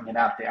putting it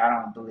out there. I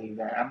don't believe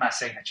that. I'm not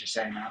saying that you're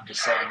saying that. I'm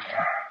just saying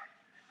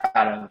it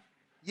out of.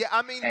 Yeah,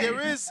 I mean there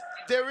is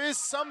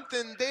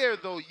something there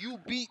though. You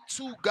beat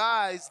 2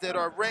 guys that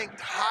are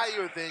ranked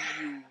higher than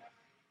you,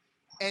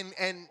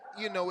 and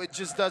you know, it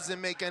just doesn't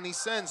make any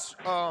sense.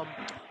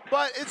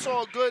 But it's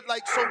all good.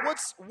 Like, so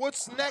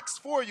what's next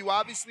for you?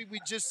 Obviously, we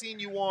just seen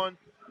you on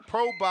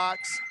Pro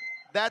Box.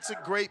 That's a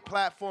great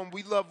platform.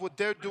 We love what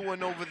they're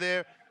doing over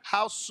there.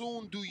 How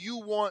soon do you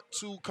want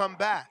to come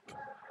back?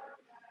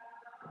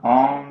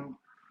 Um,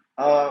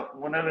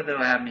 whenever they'll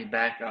have me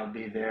back, I'll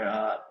be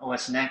there.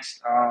 What's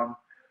next? I'm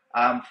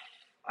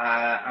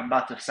I'm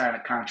about to sign a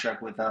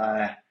contract with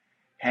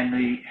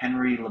Henry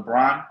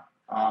LeBron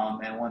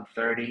at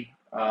 130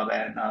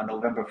 and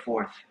November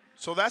 4th.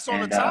 So that's on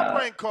the And top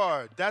rank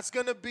card. That's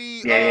gonna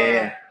be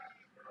yeah.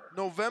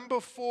 November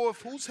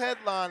 4th. Who's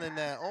headlining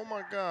that? Oh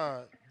my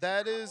God.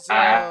 That is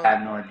I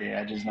have no idea.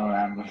 I just know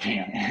that I'm gonna be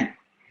on it.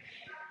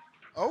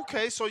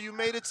 okay, so you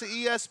made it to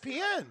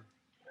ESPN.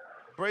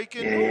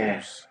 Breaking Yeah.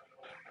 news.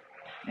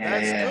 Yeah,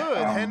 That's yeah.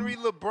 good. Henry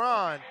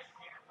LeBron.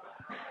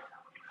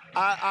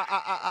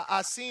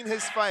 I seen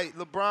his fight,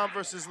 LeBron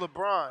versus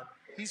LeBron.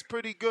 He's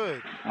pretty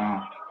good.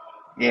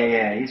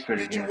 Yeah, he's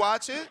pretty Did you good.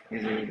 watch it?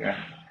 He's a good guy.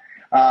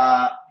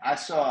 I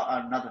saw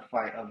another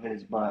fight of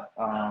his, but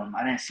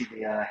I didn't see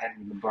the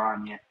Henry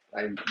LeBron yet.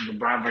 Like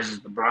LeBron versus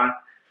LeBron,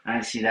 I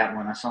didn't see that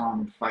one. I saw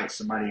him fight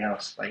somebody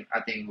else. Like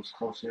I think it was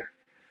closer.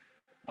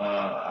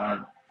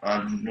 A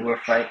newer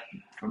fight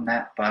from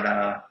that,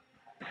 but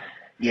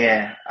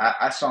yeah,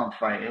 I saw him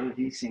fight.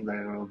 He seemed like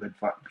a real good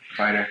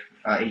fighter.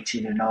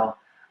 18-0.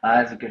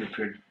 Has a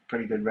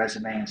pretty good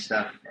resume and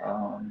stuff.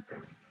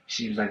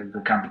 Seems like a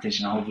good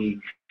competition.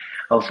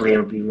 Hopefully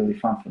it'll be really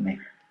fun for me.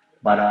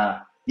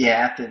 But yeah,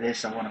 after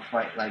this, I want to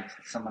fight like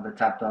some of the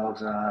top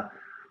dogs.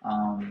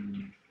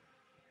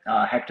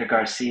 Hector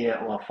Garcia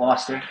or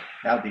Foster.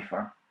 That would be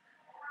fun.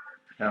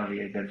 That would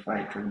be a good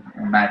fight to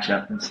match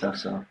up and stuff.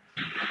 So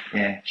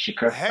yeah,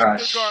 Shakur.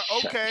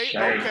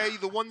 Okay,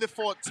 the one that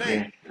fought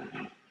Tank.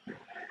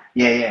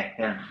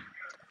 Yeah.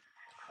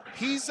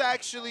 He's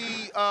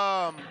actually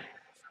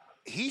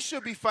he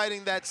should be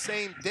fighting that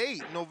same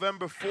date,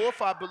 November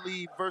 4th, I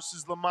believe,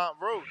 versus Lamont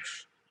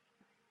Roach.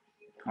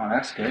 Oh,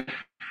 that's good.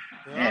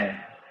 Yeah,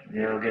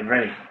 they'll get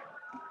ready.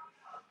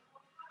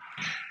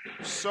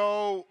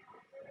 So,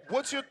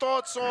 what's your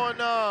thoughts on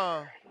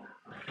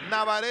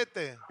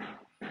Navarrete?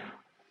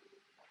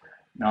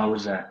 No,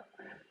 who's that?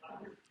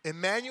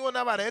 Emmanuel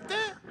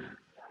Navarrete?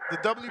 The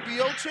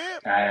WBO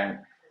champ?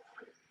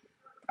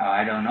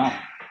 I don't know.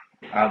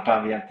 I'll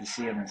probably have to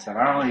see him and stuff.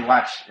 I don't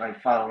really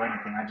follow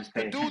anything. I just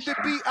pay attention The dude that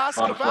to beat all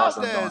Oscar the flaws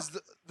I'm doing.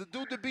 Valdez. The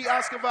dude that beat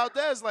Oscar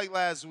Valdez like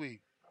last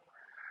week.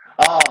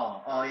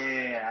 Oh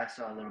yeah. I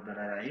saw a little bit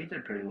of that. He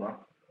did pretty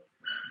well.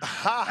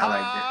 I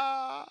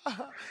liked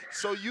it.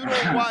 So you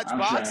don't watch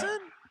boxing?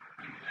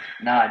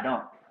 No, I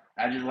don't.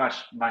 I just watch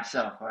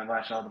myself. I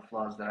watch all the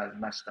flaws that I've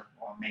messed up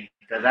on me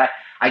because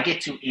I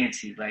get too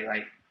antsy.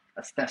 Like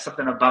that's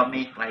something about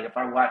me. Like if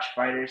I watch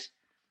fighters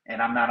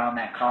and I'm not on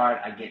that card,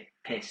 I get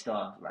pissed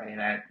off. Like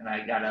and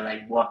I gotta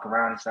like walk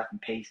around and stuff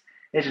and pace.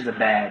 It's just a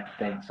bad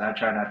thing. So I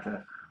try not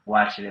to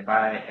watch it. If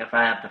I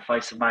have to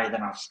fight somebody,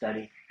 then I'll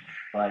study.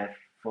 But if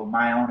for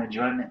my own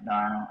enjoyment, no,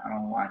 I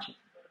don't watch it.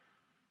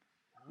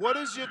 What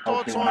is your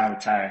Hopefully thoughts when on? I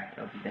retire,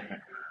 it'll be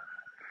different.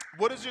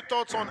 What is your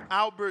thoughts on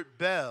Albert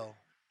Bell?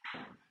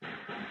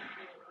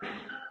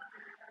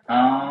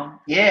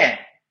 Yeah,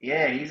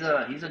 he's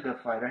a good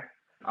fighter.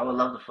 I would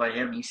love to fight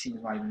him. He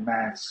seems like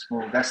mad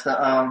smooth. That's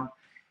the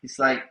He's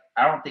like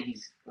I don't think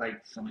he's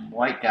like some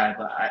white guy,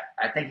 but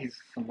I think he's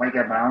some white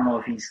guy, but I don't know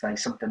if he's like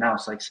something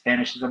else, like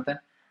Spanish or something.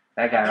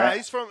 That guy, Nah, right?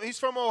 he's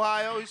from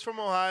Ohio. He's from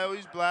Ohio.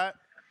 He's black.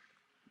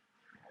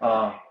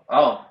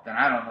 Then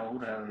I don't know who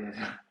the hell he is.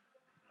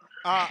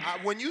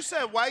 When you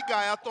said white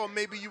guy, I thought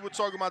maybe you were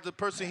talking about the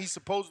person he's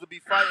supposed to be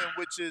fighting,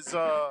 which is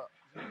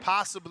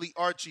possibly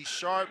Archie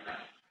Sharp.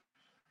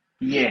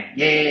 Yeah.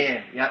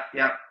 Yep.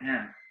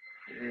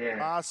 Yeah.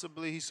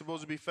 Possibly he's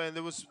supposed to be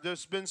fighting.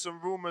 There's been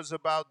some rumors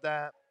about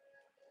that.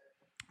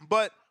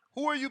 But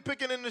who are you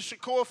picking in the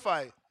Shakur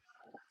fight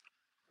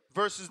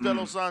versus De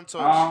Los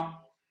Santos?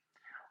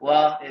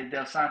 Well, if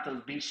Del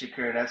Santos beats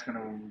Shakur, that's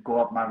gonna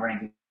go up my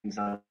rankings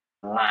a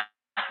lot.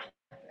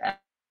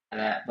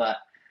 But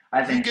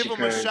I think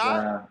Shakur's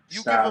style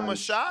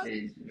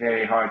is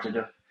very hard to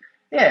do.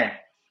 Yeah.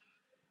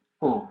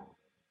 Who?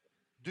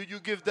 Do you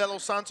give De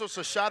Los Santos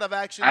a shot of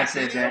actually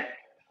beating him?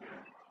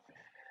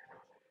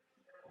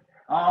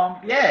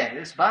 Yeah,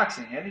 it's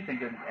boxing.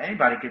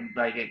 Anybody can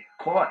like get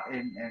caught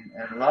and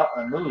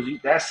lose.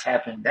 That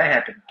happened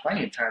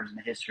plenty of times in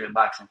the history of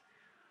boxing.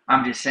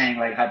 I'm just saying,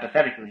 like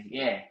hypothetically,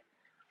 yeah.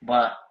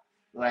 But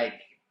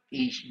like,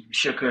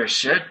 Shakur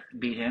should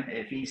beat him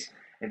if he's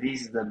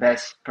the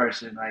best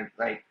person,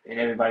 like in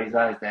everybody's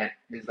eyes, that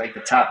is like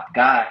the top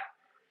guy.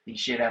 He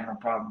should have no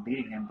problem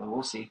beating him, but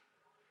we'll see.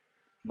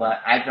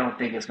 But I don't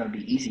think it's going to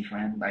be easy for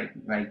him, like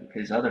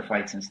his other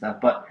fights and stuff.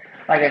 But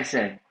like I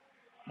said,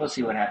 we'll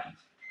see what happens.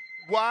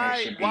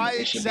 Why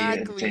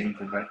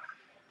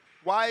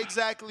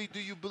exactly do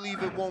you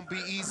believe it won't be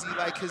easy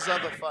like his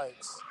other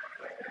fights?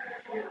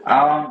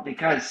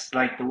 Because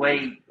like the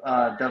way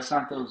Del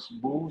Santos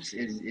moves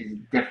is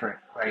different.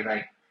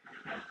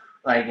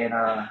 Like in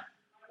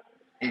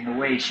in the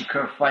way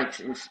Shakur fights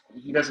is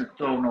he doesn't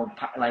throw no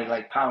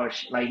power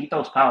like he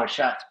throws power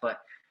shots,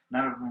 but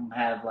none of them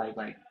have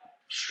like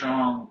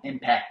strong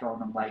impact on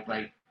them like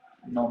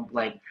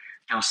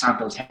Dos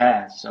Santos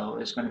has. So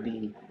it's gonna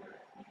be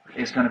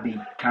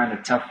kind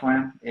of tough for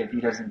him if he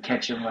doesn't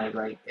catch him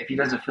like if he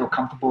doesn't feel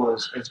comfortable.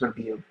 It's gonna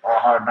be a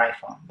hard night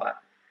for him, but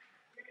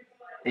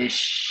it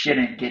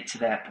shouldn't get to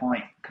that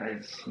point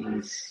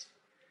because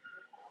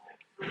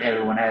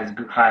everyone has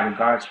high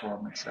regards for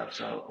him and stuff.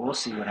 So we'll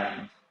see what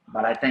happens.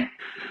 But I think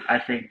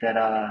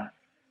that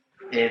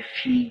if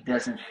he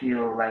doesn't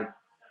feel like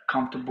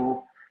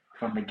comfortable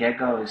from the get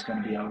go, it's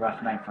going to be a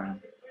rough night for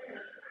him.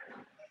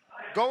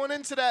 Going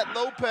into that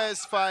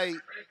Lopez fight,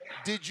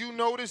 did you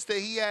notice that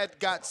he had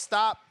got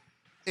stopped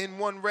in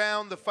one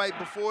round the fight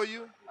before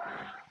you?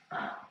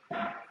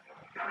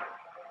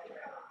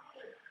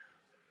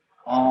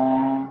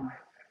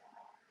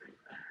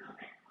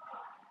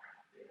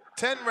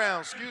 10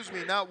 rounds, excuse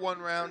me, not 1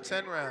 round,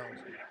 10 rounds.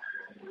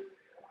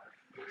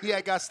 He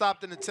had got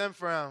stopped in the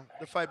 10th round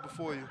the fight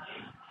before you.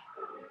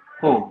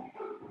 Who?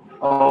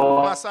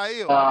 Oh,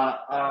 Masail.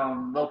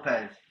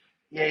 Lopez.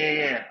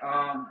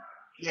 Yeah.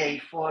 Yeah, he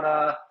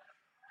fought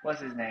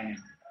what's his name?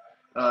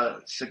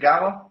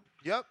 Sagawa.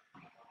 Yep.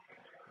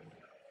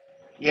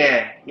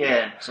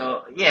 Yeah.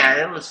 So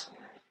yeah, it was.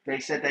 They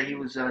said that he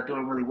was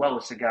doing really well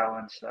with Sagawa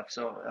and stuff.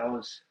 So that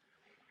was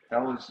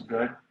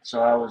good.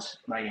 So I was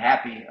like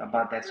happy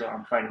about that. So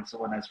I'm fighting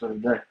someone that's really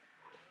good.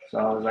 So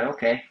I was like,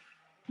 okay,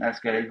 that's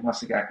good. He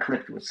must have got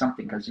clipped with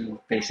something because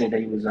they said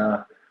that he was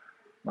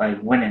like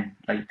winning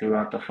like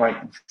throughout the fight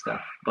and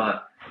stuff.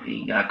 But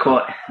he got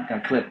caught, he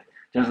got clipped.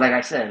 Just like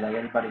I said, like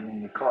anybody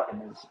can get caught in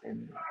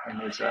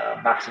this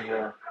boxing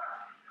world.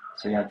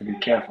 So you have to be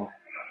careful.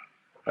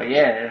 But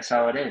yeah, that's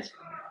how it is.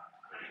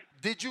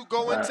 Did you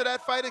go into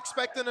that fight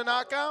expecting a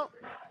knockout?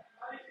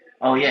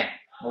 Oh yeah,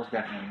 most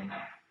definitely.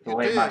 The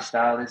way my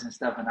style is and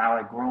stuff, and how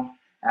I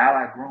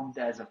groomed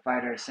as a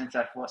fighter since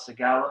I fought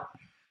Sagawa,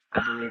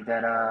 I believe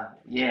that I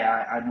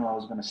knew I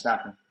was gonna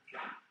stop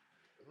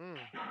him.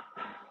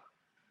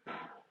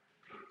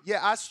 Yeah,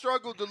 I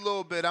struggled a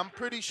little bit. I'm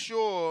pretty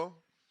sure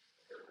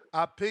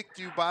I picked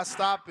you by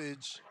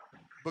stoppage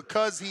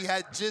because he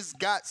had just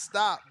got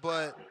stopped,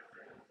 but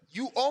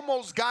you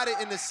almost got it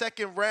in the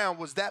second round.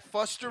 Was that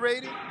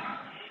frustrating?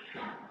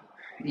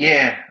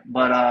 Yeah,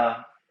 but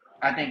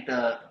I think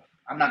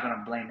I'm not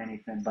gonna blame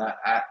anything, but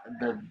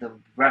the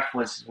ref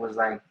was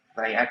like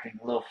acting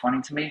a little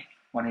funny to me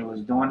when he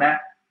was doing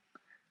that.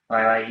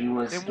 Like he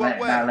was not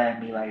letting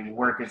me like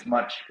work as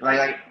much.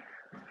 Like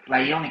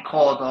he only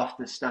called off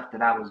the stuff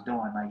that I was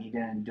doing. Like he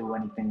didn't do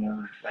anything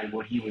of like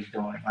what he was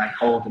doing, like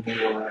holding me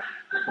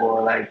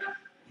or like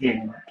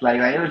hitting.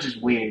 Like it was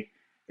just weird.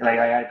 Like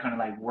I couldn't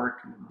like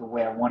work the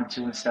way I wanted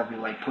to and stuff. He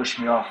like pushed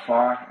me off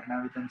far and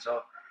everything.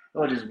 So it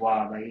was just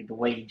wild. Like the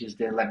way he just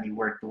didn't let me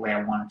work the way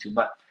I wanted to.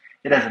 But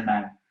it doesn't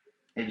matter.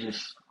 It's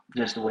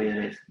just the way it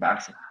is,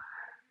 boxing.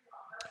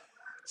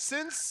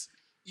 Since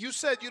you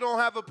said you don't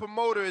have a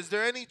promoter, is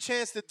there any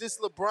chance that this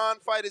LeBron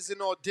fight is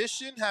an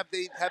audition? Have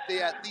they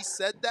at least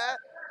said that?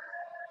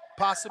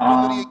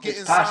 Possibility of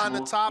getting signed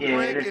to Top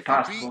Rank if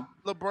you beat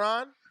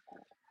LeBron?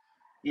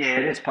 Yeah,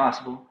 it is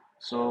possible.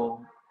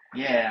 So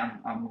yeah,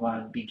 I'm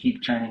going to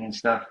keep training and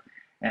stuff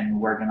and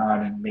working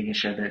hard and making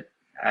sure that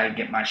I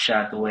get my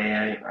shot the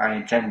way I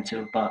intended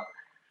to. But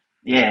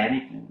yeah,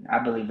 I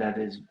believe that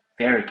is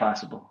very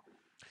possible.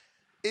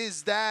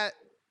 Is that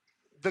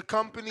the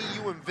company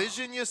you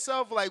envision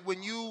yourself? Like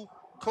when you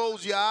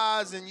close your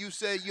eyes and you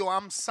say, yo,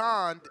 I'm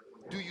signed,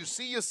 do you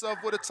see yourself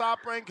with a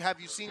Top Rank?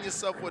 Have you seen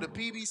yourself with a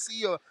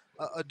PBC or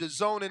a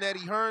DAZN and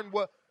Eddie Hearn?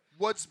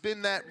 What's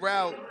been that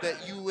route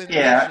that you envision?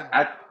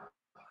 Yeah,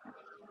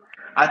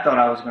 I thought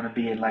I was going to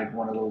be in like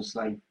one of those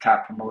like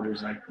top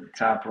promoters, like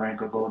Top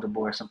Rank or Golden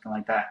Boy or something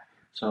like that.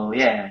 So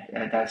yeah,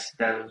 that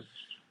was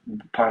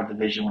part of the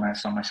vision when I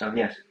saw myself.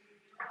 Yes.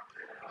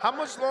 How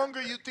much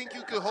longer you think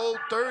you could hold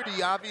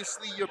 30?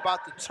 Obviously, you're about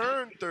to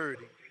turn 30.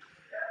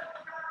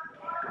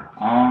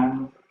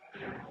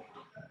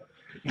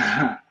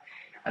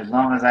 As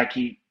long as I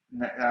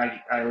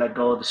let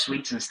go of the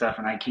sweets and stuff,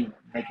 and I keep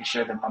making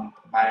sure that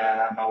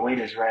my weight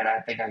is right, I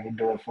think I can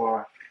do it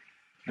for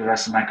the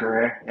rest of my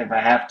career if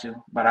I have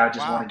to. But I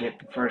just want to get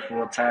the first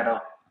world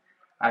title.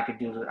 I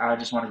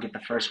just want to get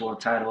the first world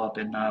title up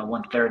in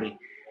 130,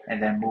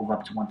 and then move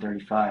up to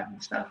 135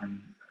 and stuff,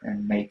 and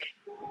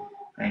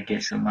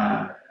get some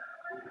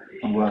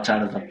world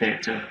titles up there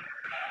too.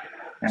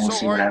 And we'll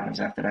see what happens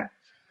after that.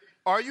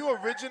 Are you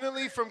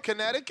originally from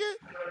Connecticut?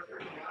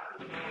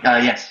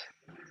 Yes.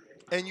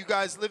 And you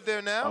guys live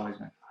there now? Always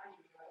been.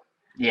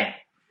 Yeah.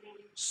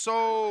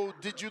 So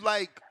did you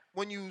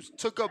when you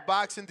took up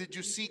boxing, did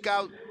you seek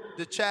out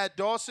the Chad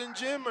Dawson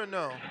gym or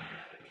no?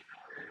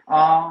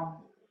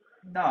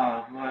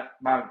 No, but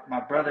my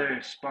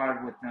brother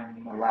sparred with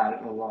him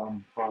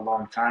for a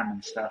long time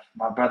and stuff.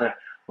 My brother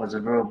was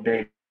a real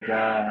big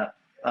fan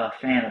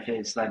of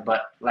his.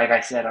 But like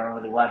I said, I don't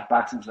really watch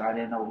boxing, so I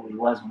didn't know who he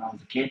was when I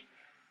was a kid.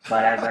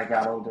 But as I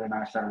got older and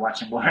I started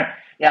watching more,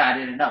 yeah, I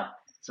didn't know.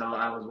 So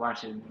I was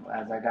watching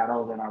as I got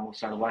older, and I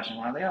started watching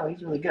him. I was like, oh,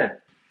 he's really good.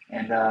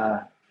 And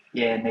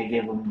yeah, and they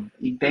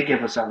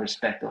give us our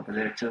respect over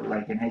there too,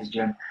 like in his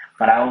gym.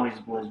 But I always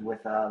was with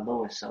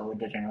Lewis, so it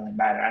didn't really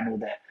matter. I knew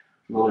that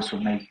Lewis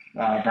would bring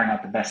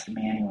out the best of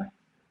me anyway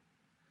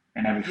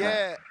in every fight.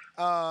 Yeah,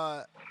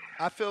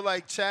 I feel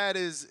like Chad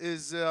is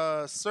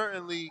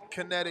certainly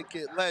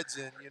Connecticut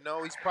legend. You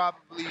know, he's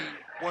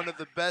probably one of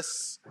the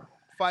best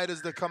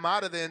fighters to come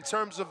out of there in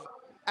terms of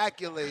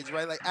accolades,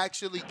 right? Like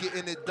actually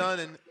getting it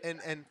done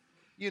and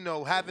you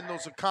know having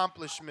those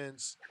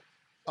accomplishments.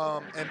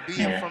 And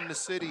being Yeah. from the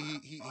city,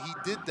 he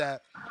did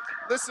that.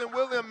 Listen,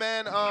 William,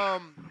 man,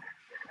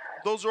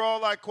 those are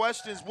all our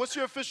questions. What's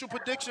your official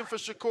prediction for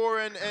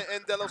Shakur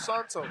and De Los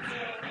Santos?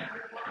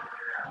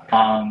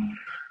 Um,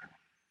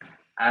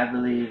 I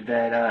believe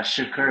that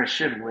Shakur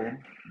should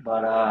win,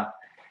 but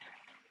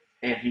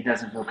if he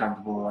doesn't feel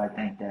comfortable, I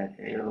think that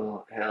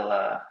it'll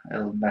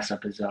mess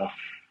up his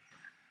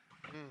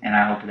and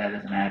I hope that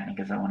doesn't happen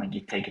because I want to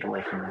take it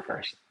away from him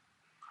first.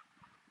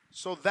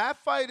 So that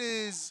fight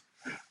is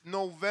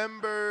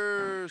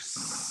November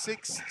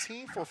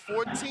 16th or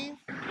 14th,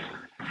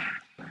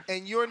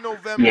 and you're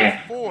November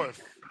Yeah.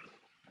 4th.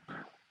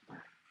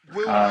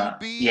 Will you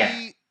Yeah.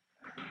 be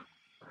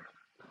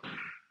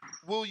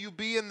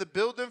in the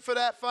building for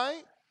that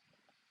fight?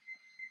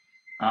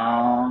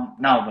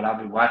 No, but I'll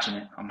be watching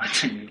it on my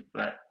TV.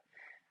 But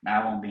no,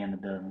 I won't be in the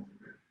building.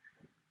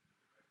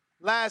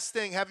 Last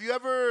thing, have you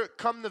ever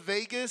come to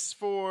Vegas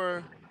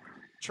for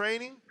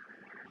training?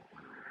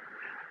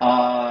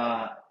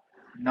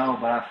 No,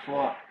 but I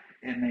fought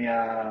in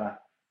the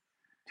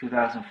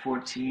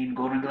 2014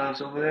 Golden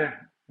Gloves over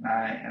there,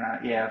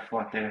 yeah, I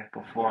fought there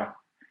before.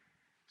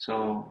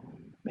 So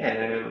yeah,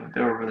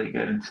 they were really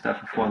good and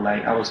stuff. Before,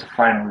 like I was a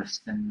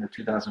finalist in the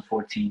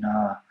 2014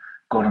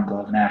 Golden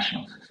Glove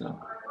Nationals. So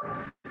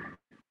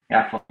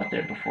yeah, I fought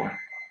there before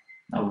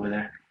over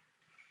there.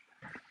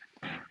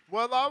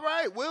 Well, all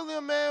right,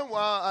 William, man. Well,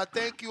 I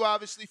thank you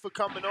obviously for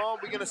coming on.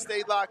 We're gonna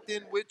stay locked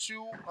in with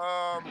you.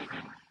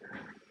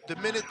 The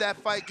minute that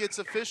fight gets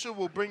official,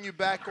 we'll bring you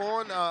back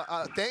on.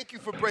 Thank you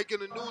for breaking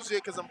the news here,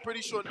 because I'm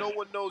pretty sure no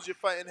one knows you're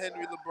fighting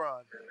Henry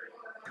LeBron.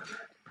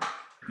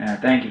 Yeah,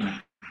 thank you.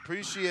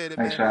 Appreciate it,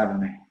 Thanks man. for having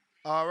me.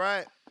 All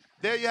right,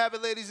 there you have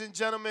it, ladies and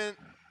gentlemen.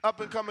 Up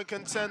and coming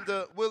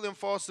contender William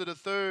Foster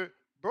III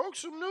broke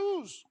some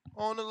news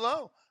on the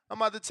low. I'm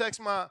about to text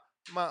my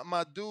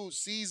dude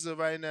Caesar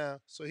right now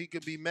so he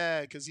could be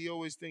mad because he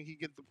always think he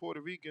get the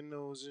Puerto Rican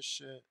news and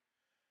shit.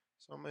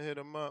 So I'm gonna hit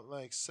him up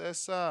like,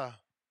 Cesar,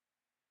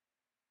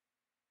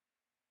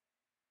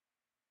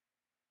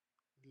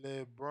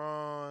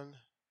 LeBron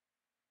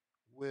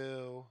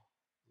will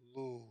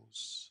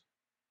lose.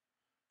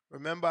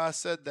 Remember I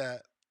said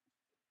that.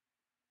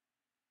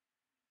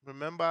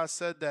 Remember I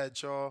said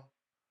that, y'all.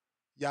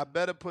 Y'all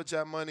better put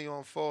your money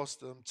on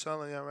Foster. I'm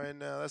telling y'all right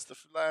now. That's the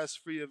last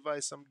free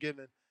advice I'm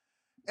giving.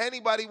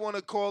 Anybody want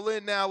to call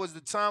in now is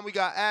the time. We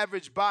got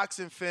Average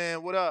Boxing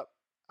Fan. What up?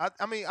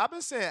 I mean, I've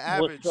been saying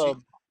Average. What's up?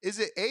 Is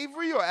it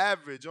Avery or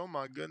Average? Oh,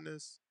 my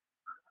goodness.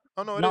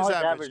 Oh, no, it No, is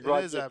it's Average. average, bro. It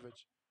I is just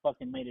Average.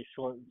 fucking made it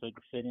short so it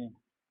could fit in.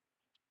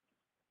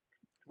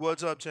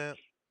 What's up, champ?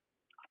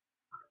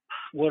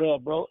 What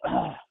up, bro?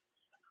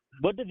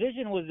 What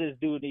division was this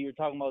dude that you were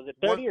talking about? Was it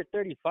 30 or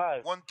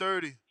 35?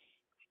 130.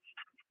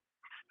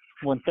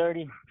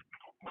 130.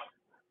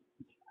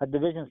 That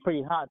division's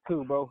pretty hot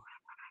too, bro.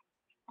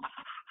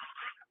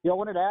 Yo, I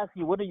wanted to ask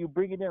you, when are you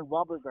bringing in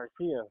Robert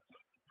Garcia?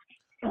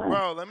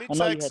 Bro, let me I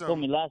know you text had told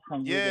him. me last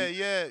time.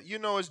 Yeah. You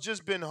know, it's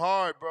just been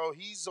hard, bro.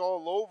 He's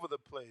all over the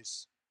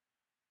place.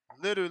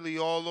 Literally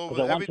all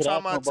over. Every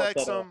time I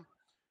text him,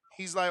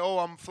 he's like, oh,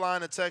 I'm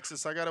flying to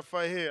Texas. I got to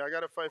fight here. I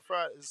got to fight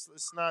Friday.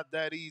 It's not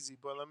that easy,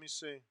 but let me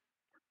see.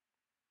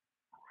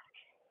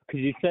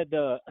 Because you said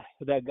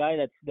that guy,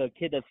 that's the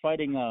kid that's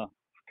fighting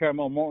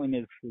Caramel Mountain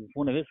is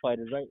one of his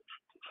fighters, right?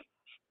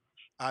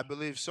 I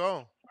believe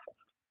so.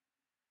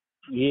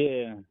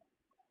 Yeah.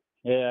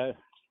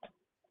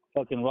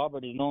 Fucking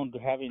Robert is known for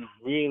having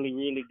really,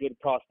 really good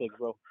prospects,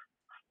 bro.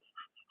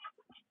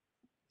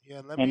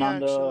 Yeah, let and me on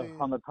actually.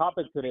 On the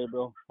topic today,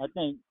 bro, I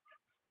think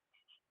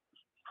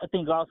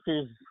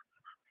Oscar's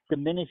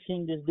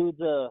diminishing this dude's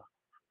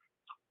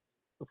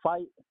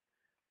fight,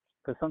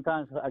 because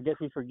sometimes I guess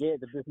we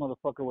forget that this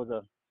motherfucker was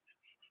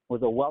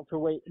a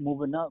welterweight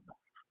moving up.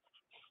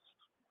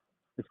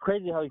 It's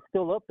crazy how he's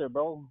still up there,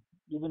 bro.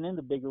 Even in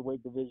the bigger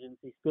weight divisions,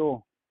 he's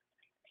still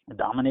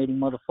dominating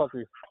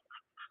motherfuckers.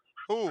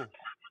 Who?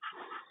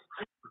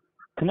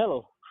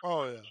 Canelo.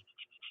 Oh, yeah.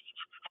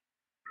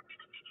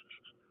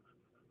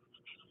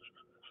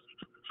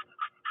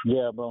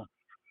 Yeah, bro.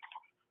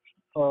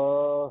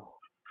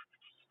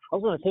 I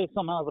was gonna say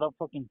something else, but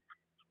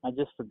I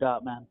just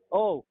forgot, man.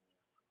 Oh,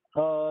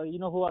 you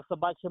know who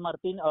Asabache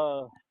Martin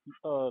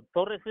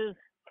Torres is?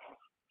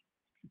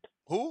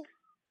 Who?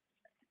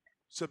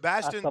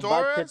 Sebastian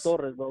Asabache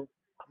Torres? bro.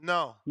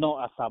 No. No,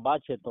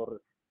 Asabache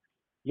Torres.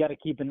 You gotta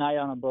keep an eye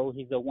on him, bro.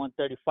 He's a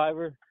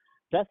 135er.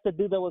 That's the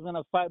dude that was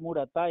gonna fight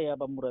Murataya,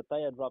 but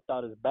Murataya dropped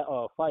out his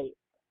fight.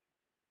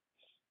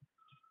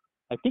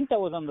 I think that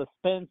was on the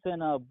Spence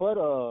and Bud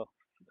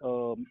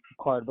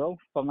card, bro. If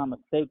I'm not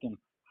mistaken.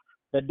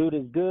 That dude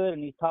is good,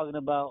 and he's talking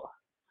about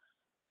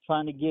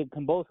trying to get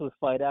Kambosos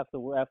fight after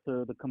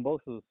the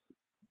Kambosos.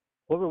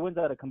 Whoever wins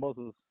out of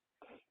Kambosos.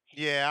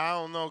 Yeah, I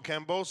don't know.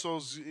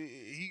 Camboso's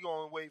he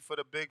gonna wait for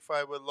the big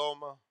fight with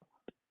Loma.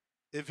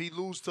 If he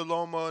lose to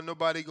Loma,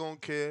 nobody gonna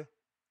care.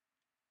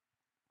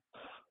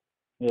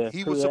 Yeah,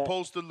 He true was that.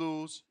 supposed to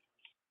lose.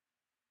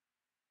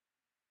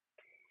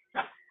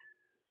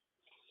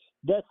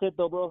 That's it,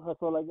 though, bro. That's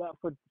all I got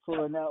for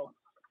right now.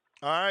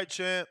 All right,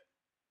 champ.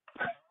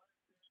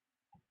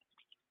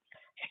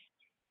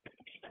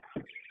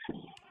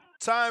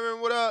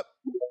 Tyron, what up?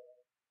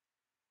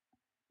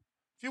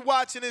 If you're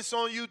watching this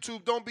on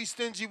YouTube, don't be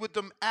stingy with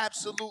them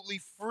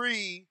absolutely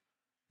free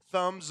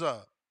thumbs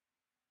up.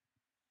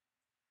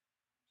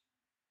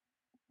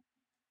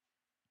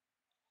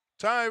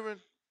 Tyron.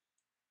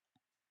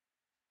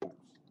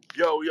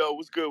 Yo,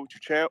 what's good with you,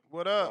 champ?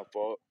 What My up?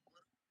 fault.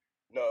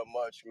 Not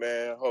much,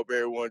 man. Hope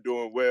everyone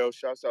doing well.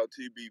 Shouts out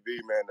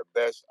TBV, man, the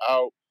best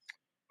out.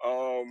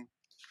 On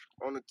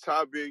the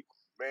topic,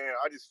 man,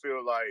 I just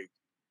feel like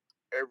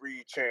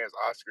every chance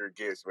Oscar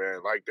gets,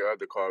 man, like the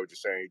other call was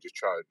just saying, you just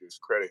try to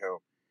discredit him.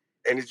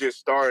 And it's just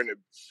starting to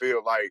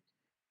feel like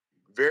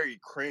very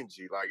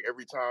cringy. Like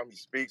every time he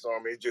speaks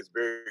on me, it's just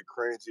very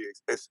cringy.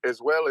 As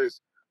well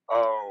as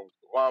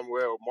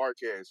Manuel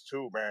Marquez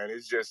too, man.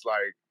 It's just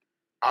like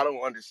I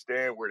don't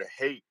understand where the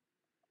hate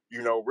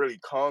really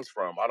comes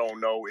from. I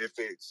don't know if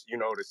it's,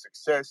 the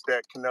success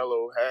that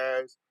Canelo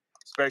has,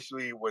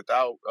 especially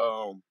without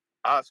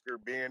Oscar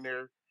being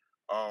there,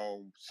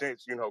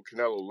 since,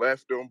 Canelo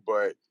left him.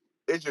 But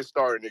it's just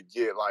starting to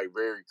get like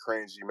very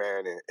cringy,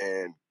 man,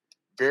 and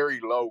very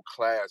low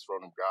class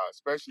from them guys,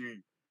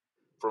 especially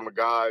from the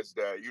guys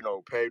that,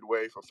 paved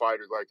way for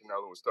fighters like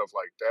Canelo and stuff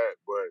like that.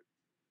 But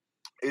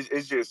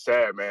it's just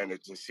sad, man, to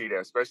just see that,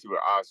 especially with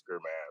Oscar,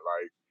 man.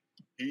 Like,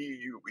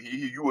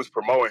 you was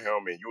promoting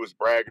him and you was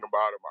bragging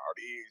about him. How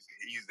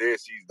he's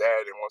this, he's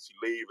that, and once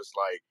he leave, it's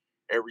like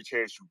every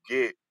chance you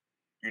get,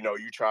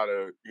 you try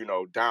to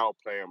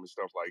downplay him and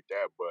stuff like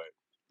that.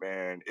 But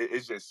man,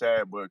 it's just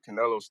sad. But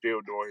Canelo's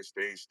still doing his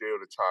thing, still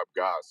the top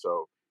guy.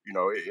 So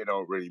it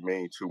don't really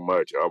mean too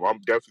much.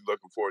 I'm definitely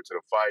looking forward to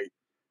the fight.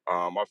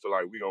 I feel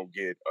like we're gonna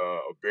get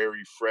a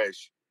very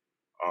fresh,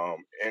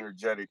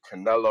 energetic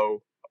Canelo.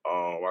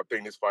 I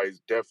think this fight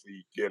is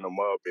definitely getting him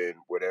up and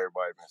what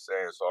everybody's been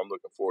saying. So I'm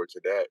looking forward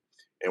to that.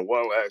 And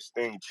one last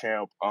thing,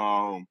 champ.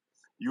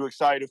 You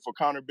excited for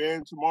Conor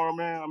Ben tomorrow,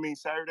 man? I mean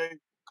Saturday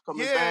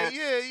coming Yeah, back.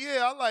 yeah.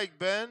 I like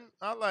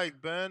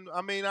Ben.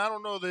 I mean, I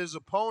don't know his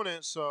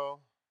opponent,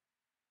 so.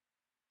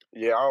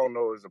 Yeah, I don't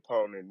know his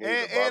opponent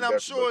neither, but And I'm I'm definitely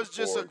sure it's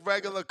looking just a forward.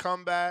 regular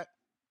comeback.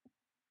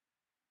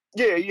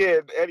 Yeah.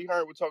 Eddie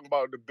Hearn, we're talking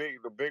about the big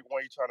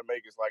one he's trying to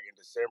make is like in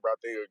December, I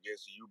think,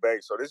 against the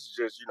Eubanks. So this is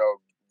just,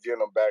 getting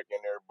him back in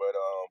there. But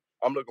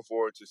I'm looking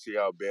forward to see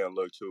how Ben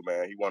look too,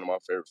 man. He's one of my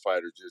favorite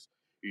fighters, just,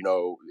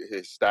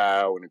 his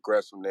style and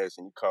aggressiveness,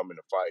 and he come in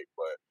the fight.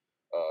 But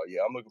yeah,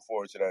 I'm looking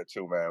forward to that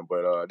too, man.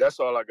 But that's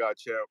all I got,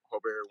 champ.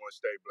 Hope everyone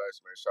stay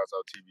blessed, man. Shouts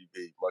out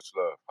TBB. Much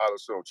love. Holla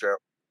soon, champ.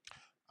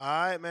 All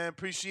right, man.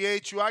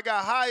 Appreciate you. I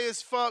got high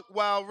as fuck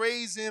while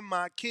raising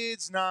my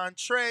kids'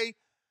 non-tray.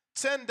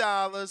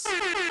 $10.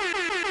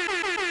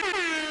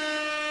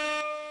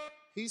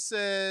 He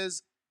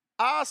says,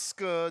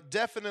 Oscar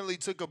definitely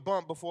took a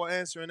bump before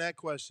answering that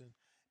question.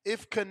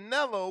 If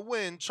Canelo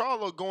win,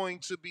 Charlo going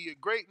to be a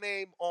great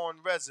name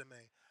on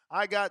resume.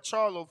 I got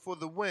Charlo for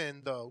the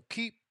win, though.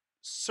 Keep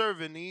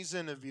serving these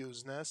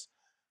interviews, Ness.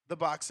 The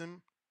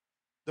boxing,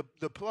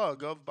 the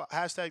plug of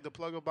hashtag the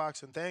plug of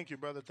boxing. Thank you,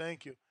 brother.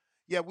 Thank you.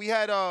 Yeah, we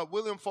had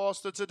William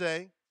Foster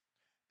today,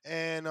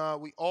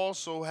 and we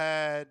also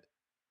had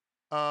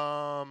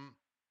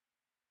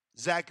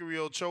Zachary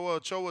Ochoa.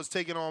 Ochoa's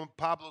taking on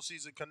Pablo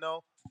Cesar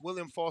Cano.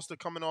 William Foster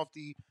coming off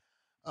the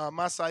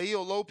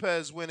Masaio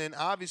Lopez win, and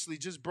obviously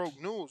just broke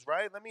news,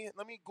 right? Let me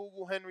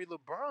Google Henry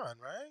LeBron,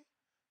 right?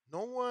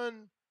 No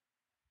one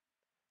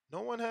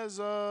has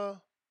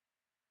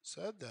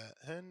said that.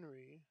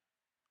 Henry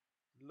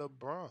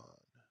LeBron.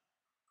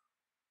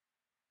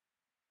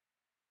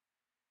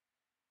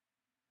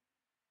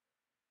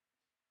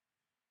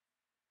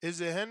 Is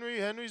it Henry?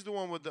 Henry's the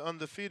one with the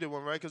undefeated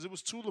one, right? Because it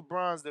was two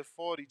LeBrons that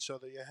fought each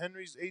other. Yeah,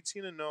 Henry's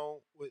 18-0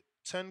 with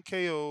 10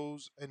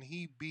 KOs, and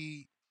he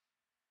beat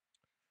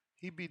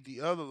the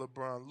other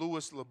LeBron,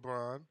 Louis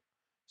LeBron.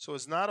 So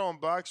it's not on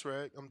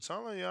BoxRec. I'm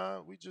telling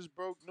y'all, we just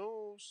broke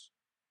news.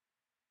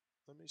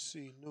 Let me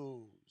see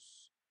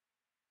news.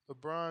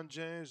 LeBron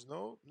James,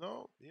 no,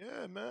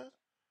 yeah, man.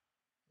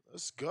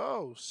 Let's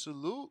go.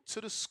 Salute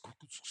to the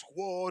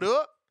squad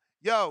up.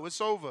 Yo, it's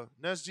over.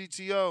 Next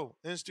GTO,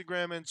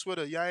 Instagram and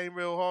Twitter. Y'all ain't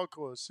real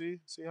hardcore. See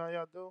how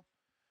y'all do?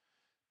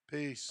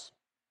 Peace.